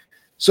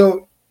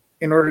 So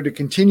in order to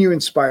continue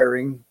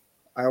inspiring,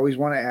 I always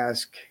want to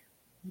ask,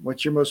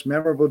 what's your most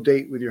memorable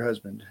date with your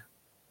husband?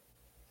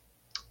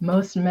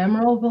 Most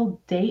memorable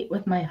date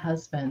with my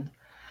husband.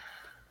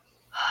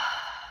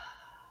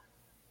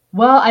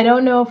 Well, I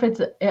don't know if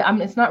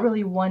it's not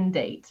really one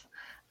date,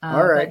 All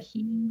but right.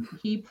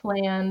 he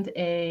planned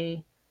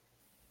a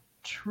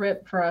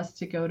trip for us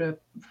to go to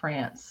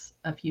France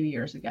a few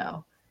years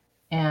ago,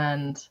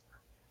 and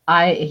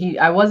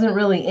I wasn't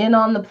really in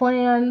on the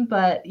plan,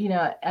 but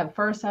at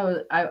first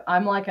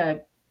I'm like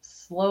a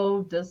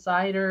slow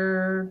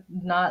decider,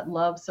 not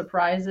love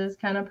surprises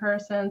kind of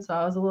person. So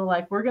I was a little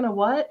like, we're gonna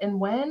what and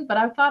when? But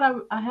I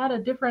thought I had a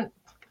different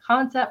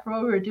concept for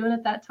what we were doing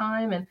at that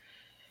time, and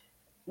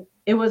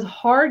it was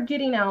hard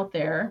getting out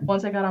there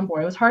once I got on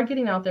board. It was hard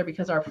getting out there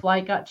because our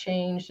flight got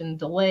changed and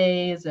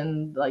delays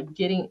and like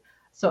getting.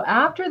 So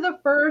after the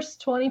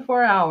first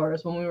 24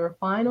 hours, when we were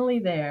finally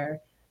there,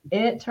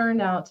 it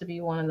turned out to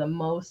be one of the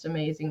most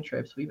amazing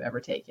trips we've ever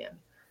taken.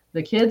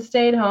 The kids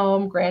stayed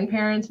home,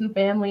 grandparents and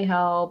family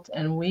helped,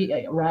 and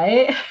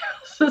right?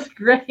 This was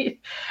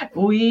great.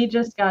 We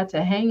just got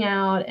to hang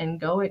out and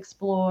go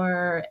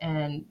explore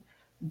and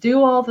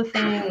do all the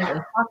things and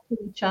talk to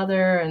each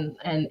other,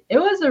 and it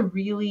was a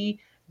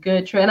really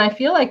good trip. And I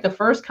feel like the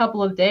first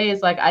couple of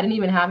days, like I didn't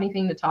even have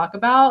anything to talk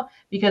about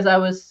because I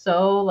was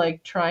so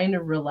like trying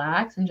to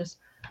relax and just,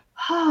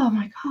 oh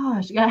my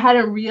gosh, I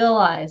hadn't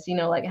realized,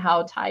 like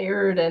how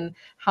tired and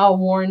how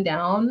worn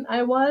down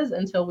I was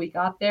until we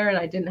got there, and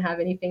I didn't have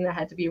anything that I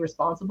had to be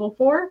responsible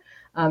for,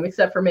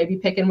 except for maybe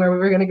picking where we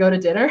were going to go to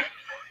dinner.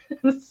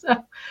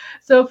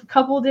 so a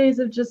couple of days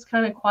of just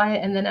kind of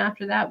quiet, and then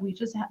after that we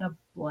just had a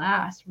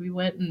blast. We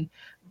went and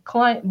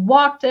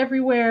walked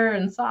everywhere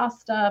and saw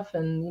stuff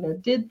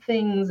and did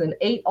things and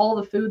ate all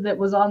the food that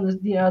was on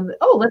the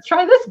oh, let's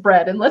try this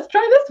bread and let's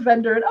try this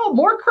vendor and oh,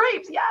 more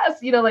crepes,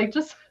 yes, like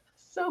just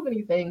so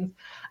many things.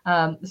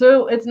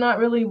 So it's not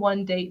really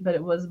one date, but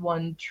it was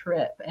one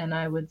trip, and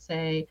I would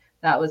say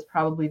that was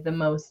probably the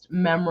most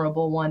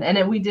memorable one.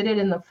 And we did it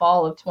in the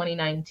fall of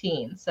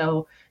 2019.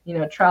 So,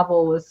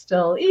 travel was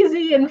still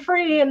easy and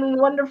free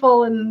and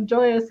wonderful and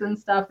joyous and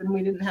stuff. And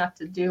we didn't have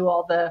to do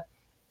all the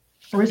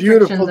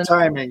restrictions. Beautiful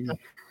timing.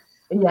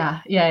 Yeah.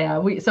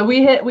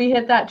 We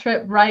hit that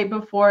trip right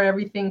before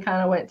everything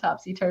kind of went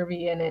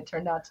topsy-turvy, and it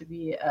turned out to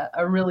be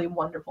a really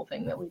wonderful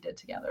thing that we did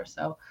together.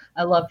 So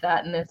I love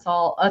that. And it's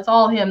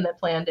all him that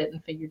planned it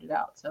and figured it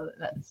out. So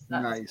that's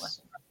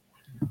nice.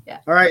 Yeah.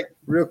 All right,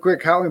 real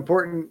quick, how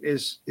important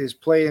is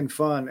play and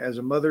fun as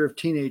a mother of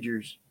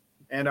teenagers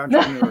and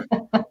entrepreneur?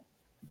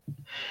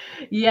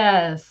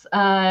 Yes,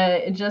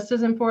 just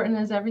as important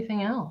as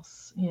everything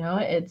else.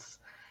 It's,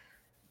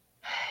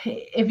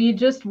 if you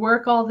just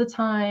work all the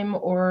time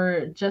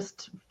or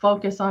just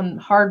focus on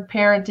hard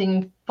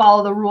parenting,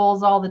 follow the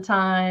rules all the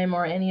time,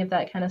 or any of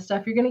that kind of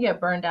stuff, you're going to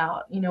get burned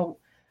out.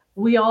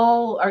 We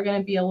all are going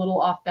to be a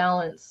little off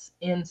balance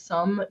in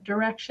some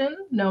direction,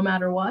 no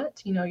matter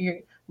what. You're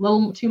a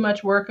little too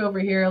much work over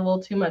here, a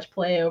little too much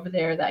play over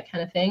there, that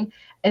kind of thing.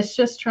 It's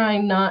just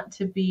trying not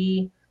to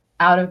be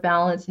out of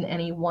balance in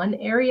any one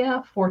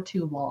area for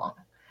too long.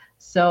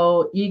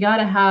 So you got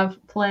to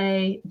have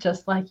play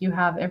just like you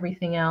have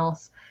everything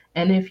else.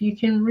 And if you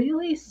can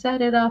really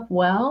set it up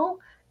well,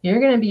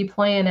 you're going to be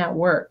playing at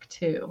work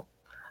too.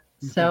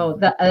 So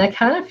I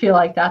kind of feel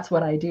like that's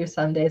what I do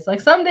some days. Like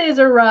some days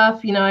are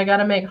rough, I got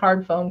to make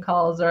hard phone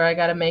calls or I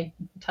got to make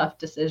tough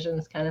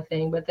decisions kind of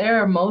thing. But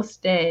there are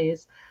most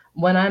days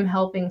when I'm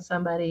helping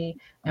somebody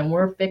and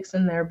we're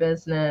fixing their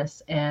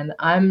business and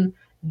I'm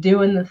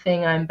doing the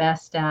thing I'm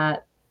best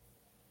at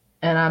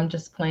and I'm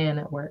just playing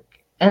at work.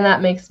 And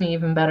that makes me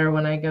even better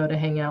when I go to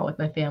hang out with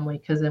my family,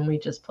 because then we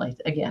just play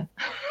again.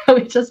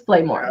 We just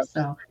play more.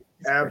 So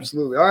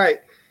absolutely. All right.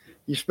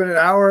 You spend an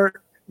hour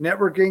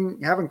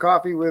networking, having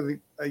coffee with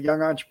a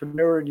young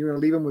entrepreneur, and you're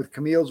going to leave them with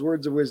Camille's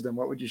words of wisdom.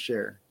 What would you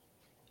share?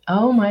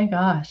 Oh my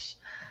gosh.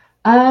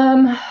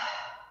 Well,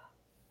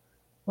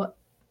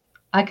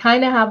 I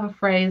kind of have a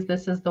phrase.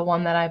 This is the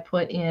one that I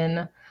put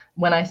in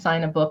when I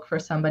sign a book for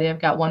somebody. I've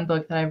got one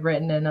book that I've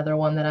written, another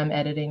one that I'm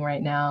editing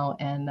right now.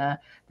 And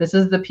this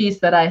is the piece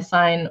that I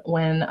sign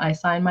when I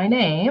sign my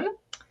name.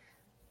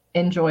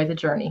 Enjoy the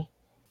journey.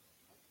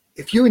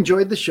 If you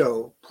enjoyed the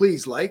show,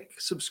 please like,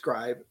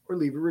 subscribe, or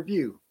leave a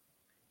review.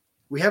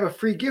 We have a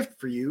free gift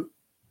for you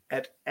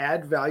at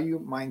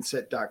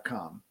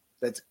addvaluemindset.com.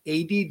 That's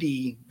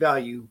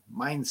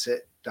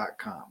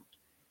addvaluemindset.com.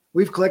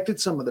 We've collected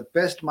some of the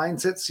best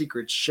mindset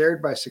secrets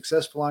shared by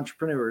successful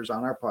entrepreneurs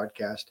on our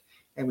podcast,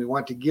 and we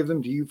want to give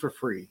them to you for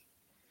free.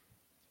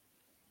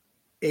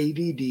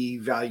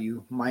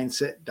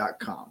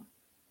 addvaluemindset.com.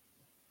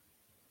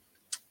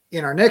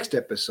 In our next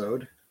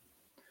episode,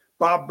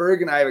 Bob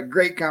Burg and I have a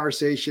great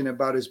conversation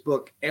about his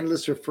book,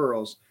 Endless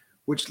Referrals,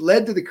 which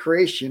led to the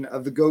creation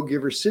of the Go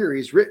Giver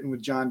series written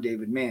with John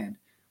David Mann.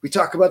 We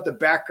talk about the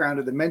background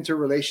of the mentor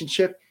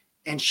relationship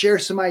and share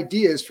some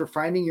ideas for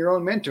finding your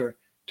own mentor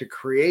to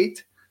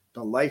create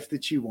the life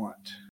that you want.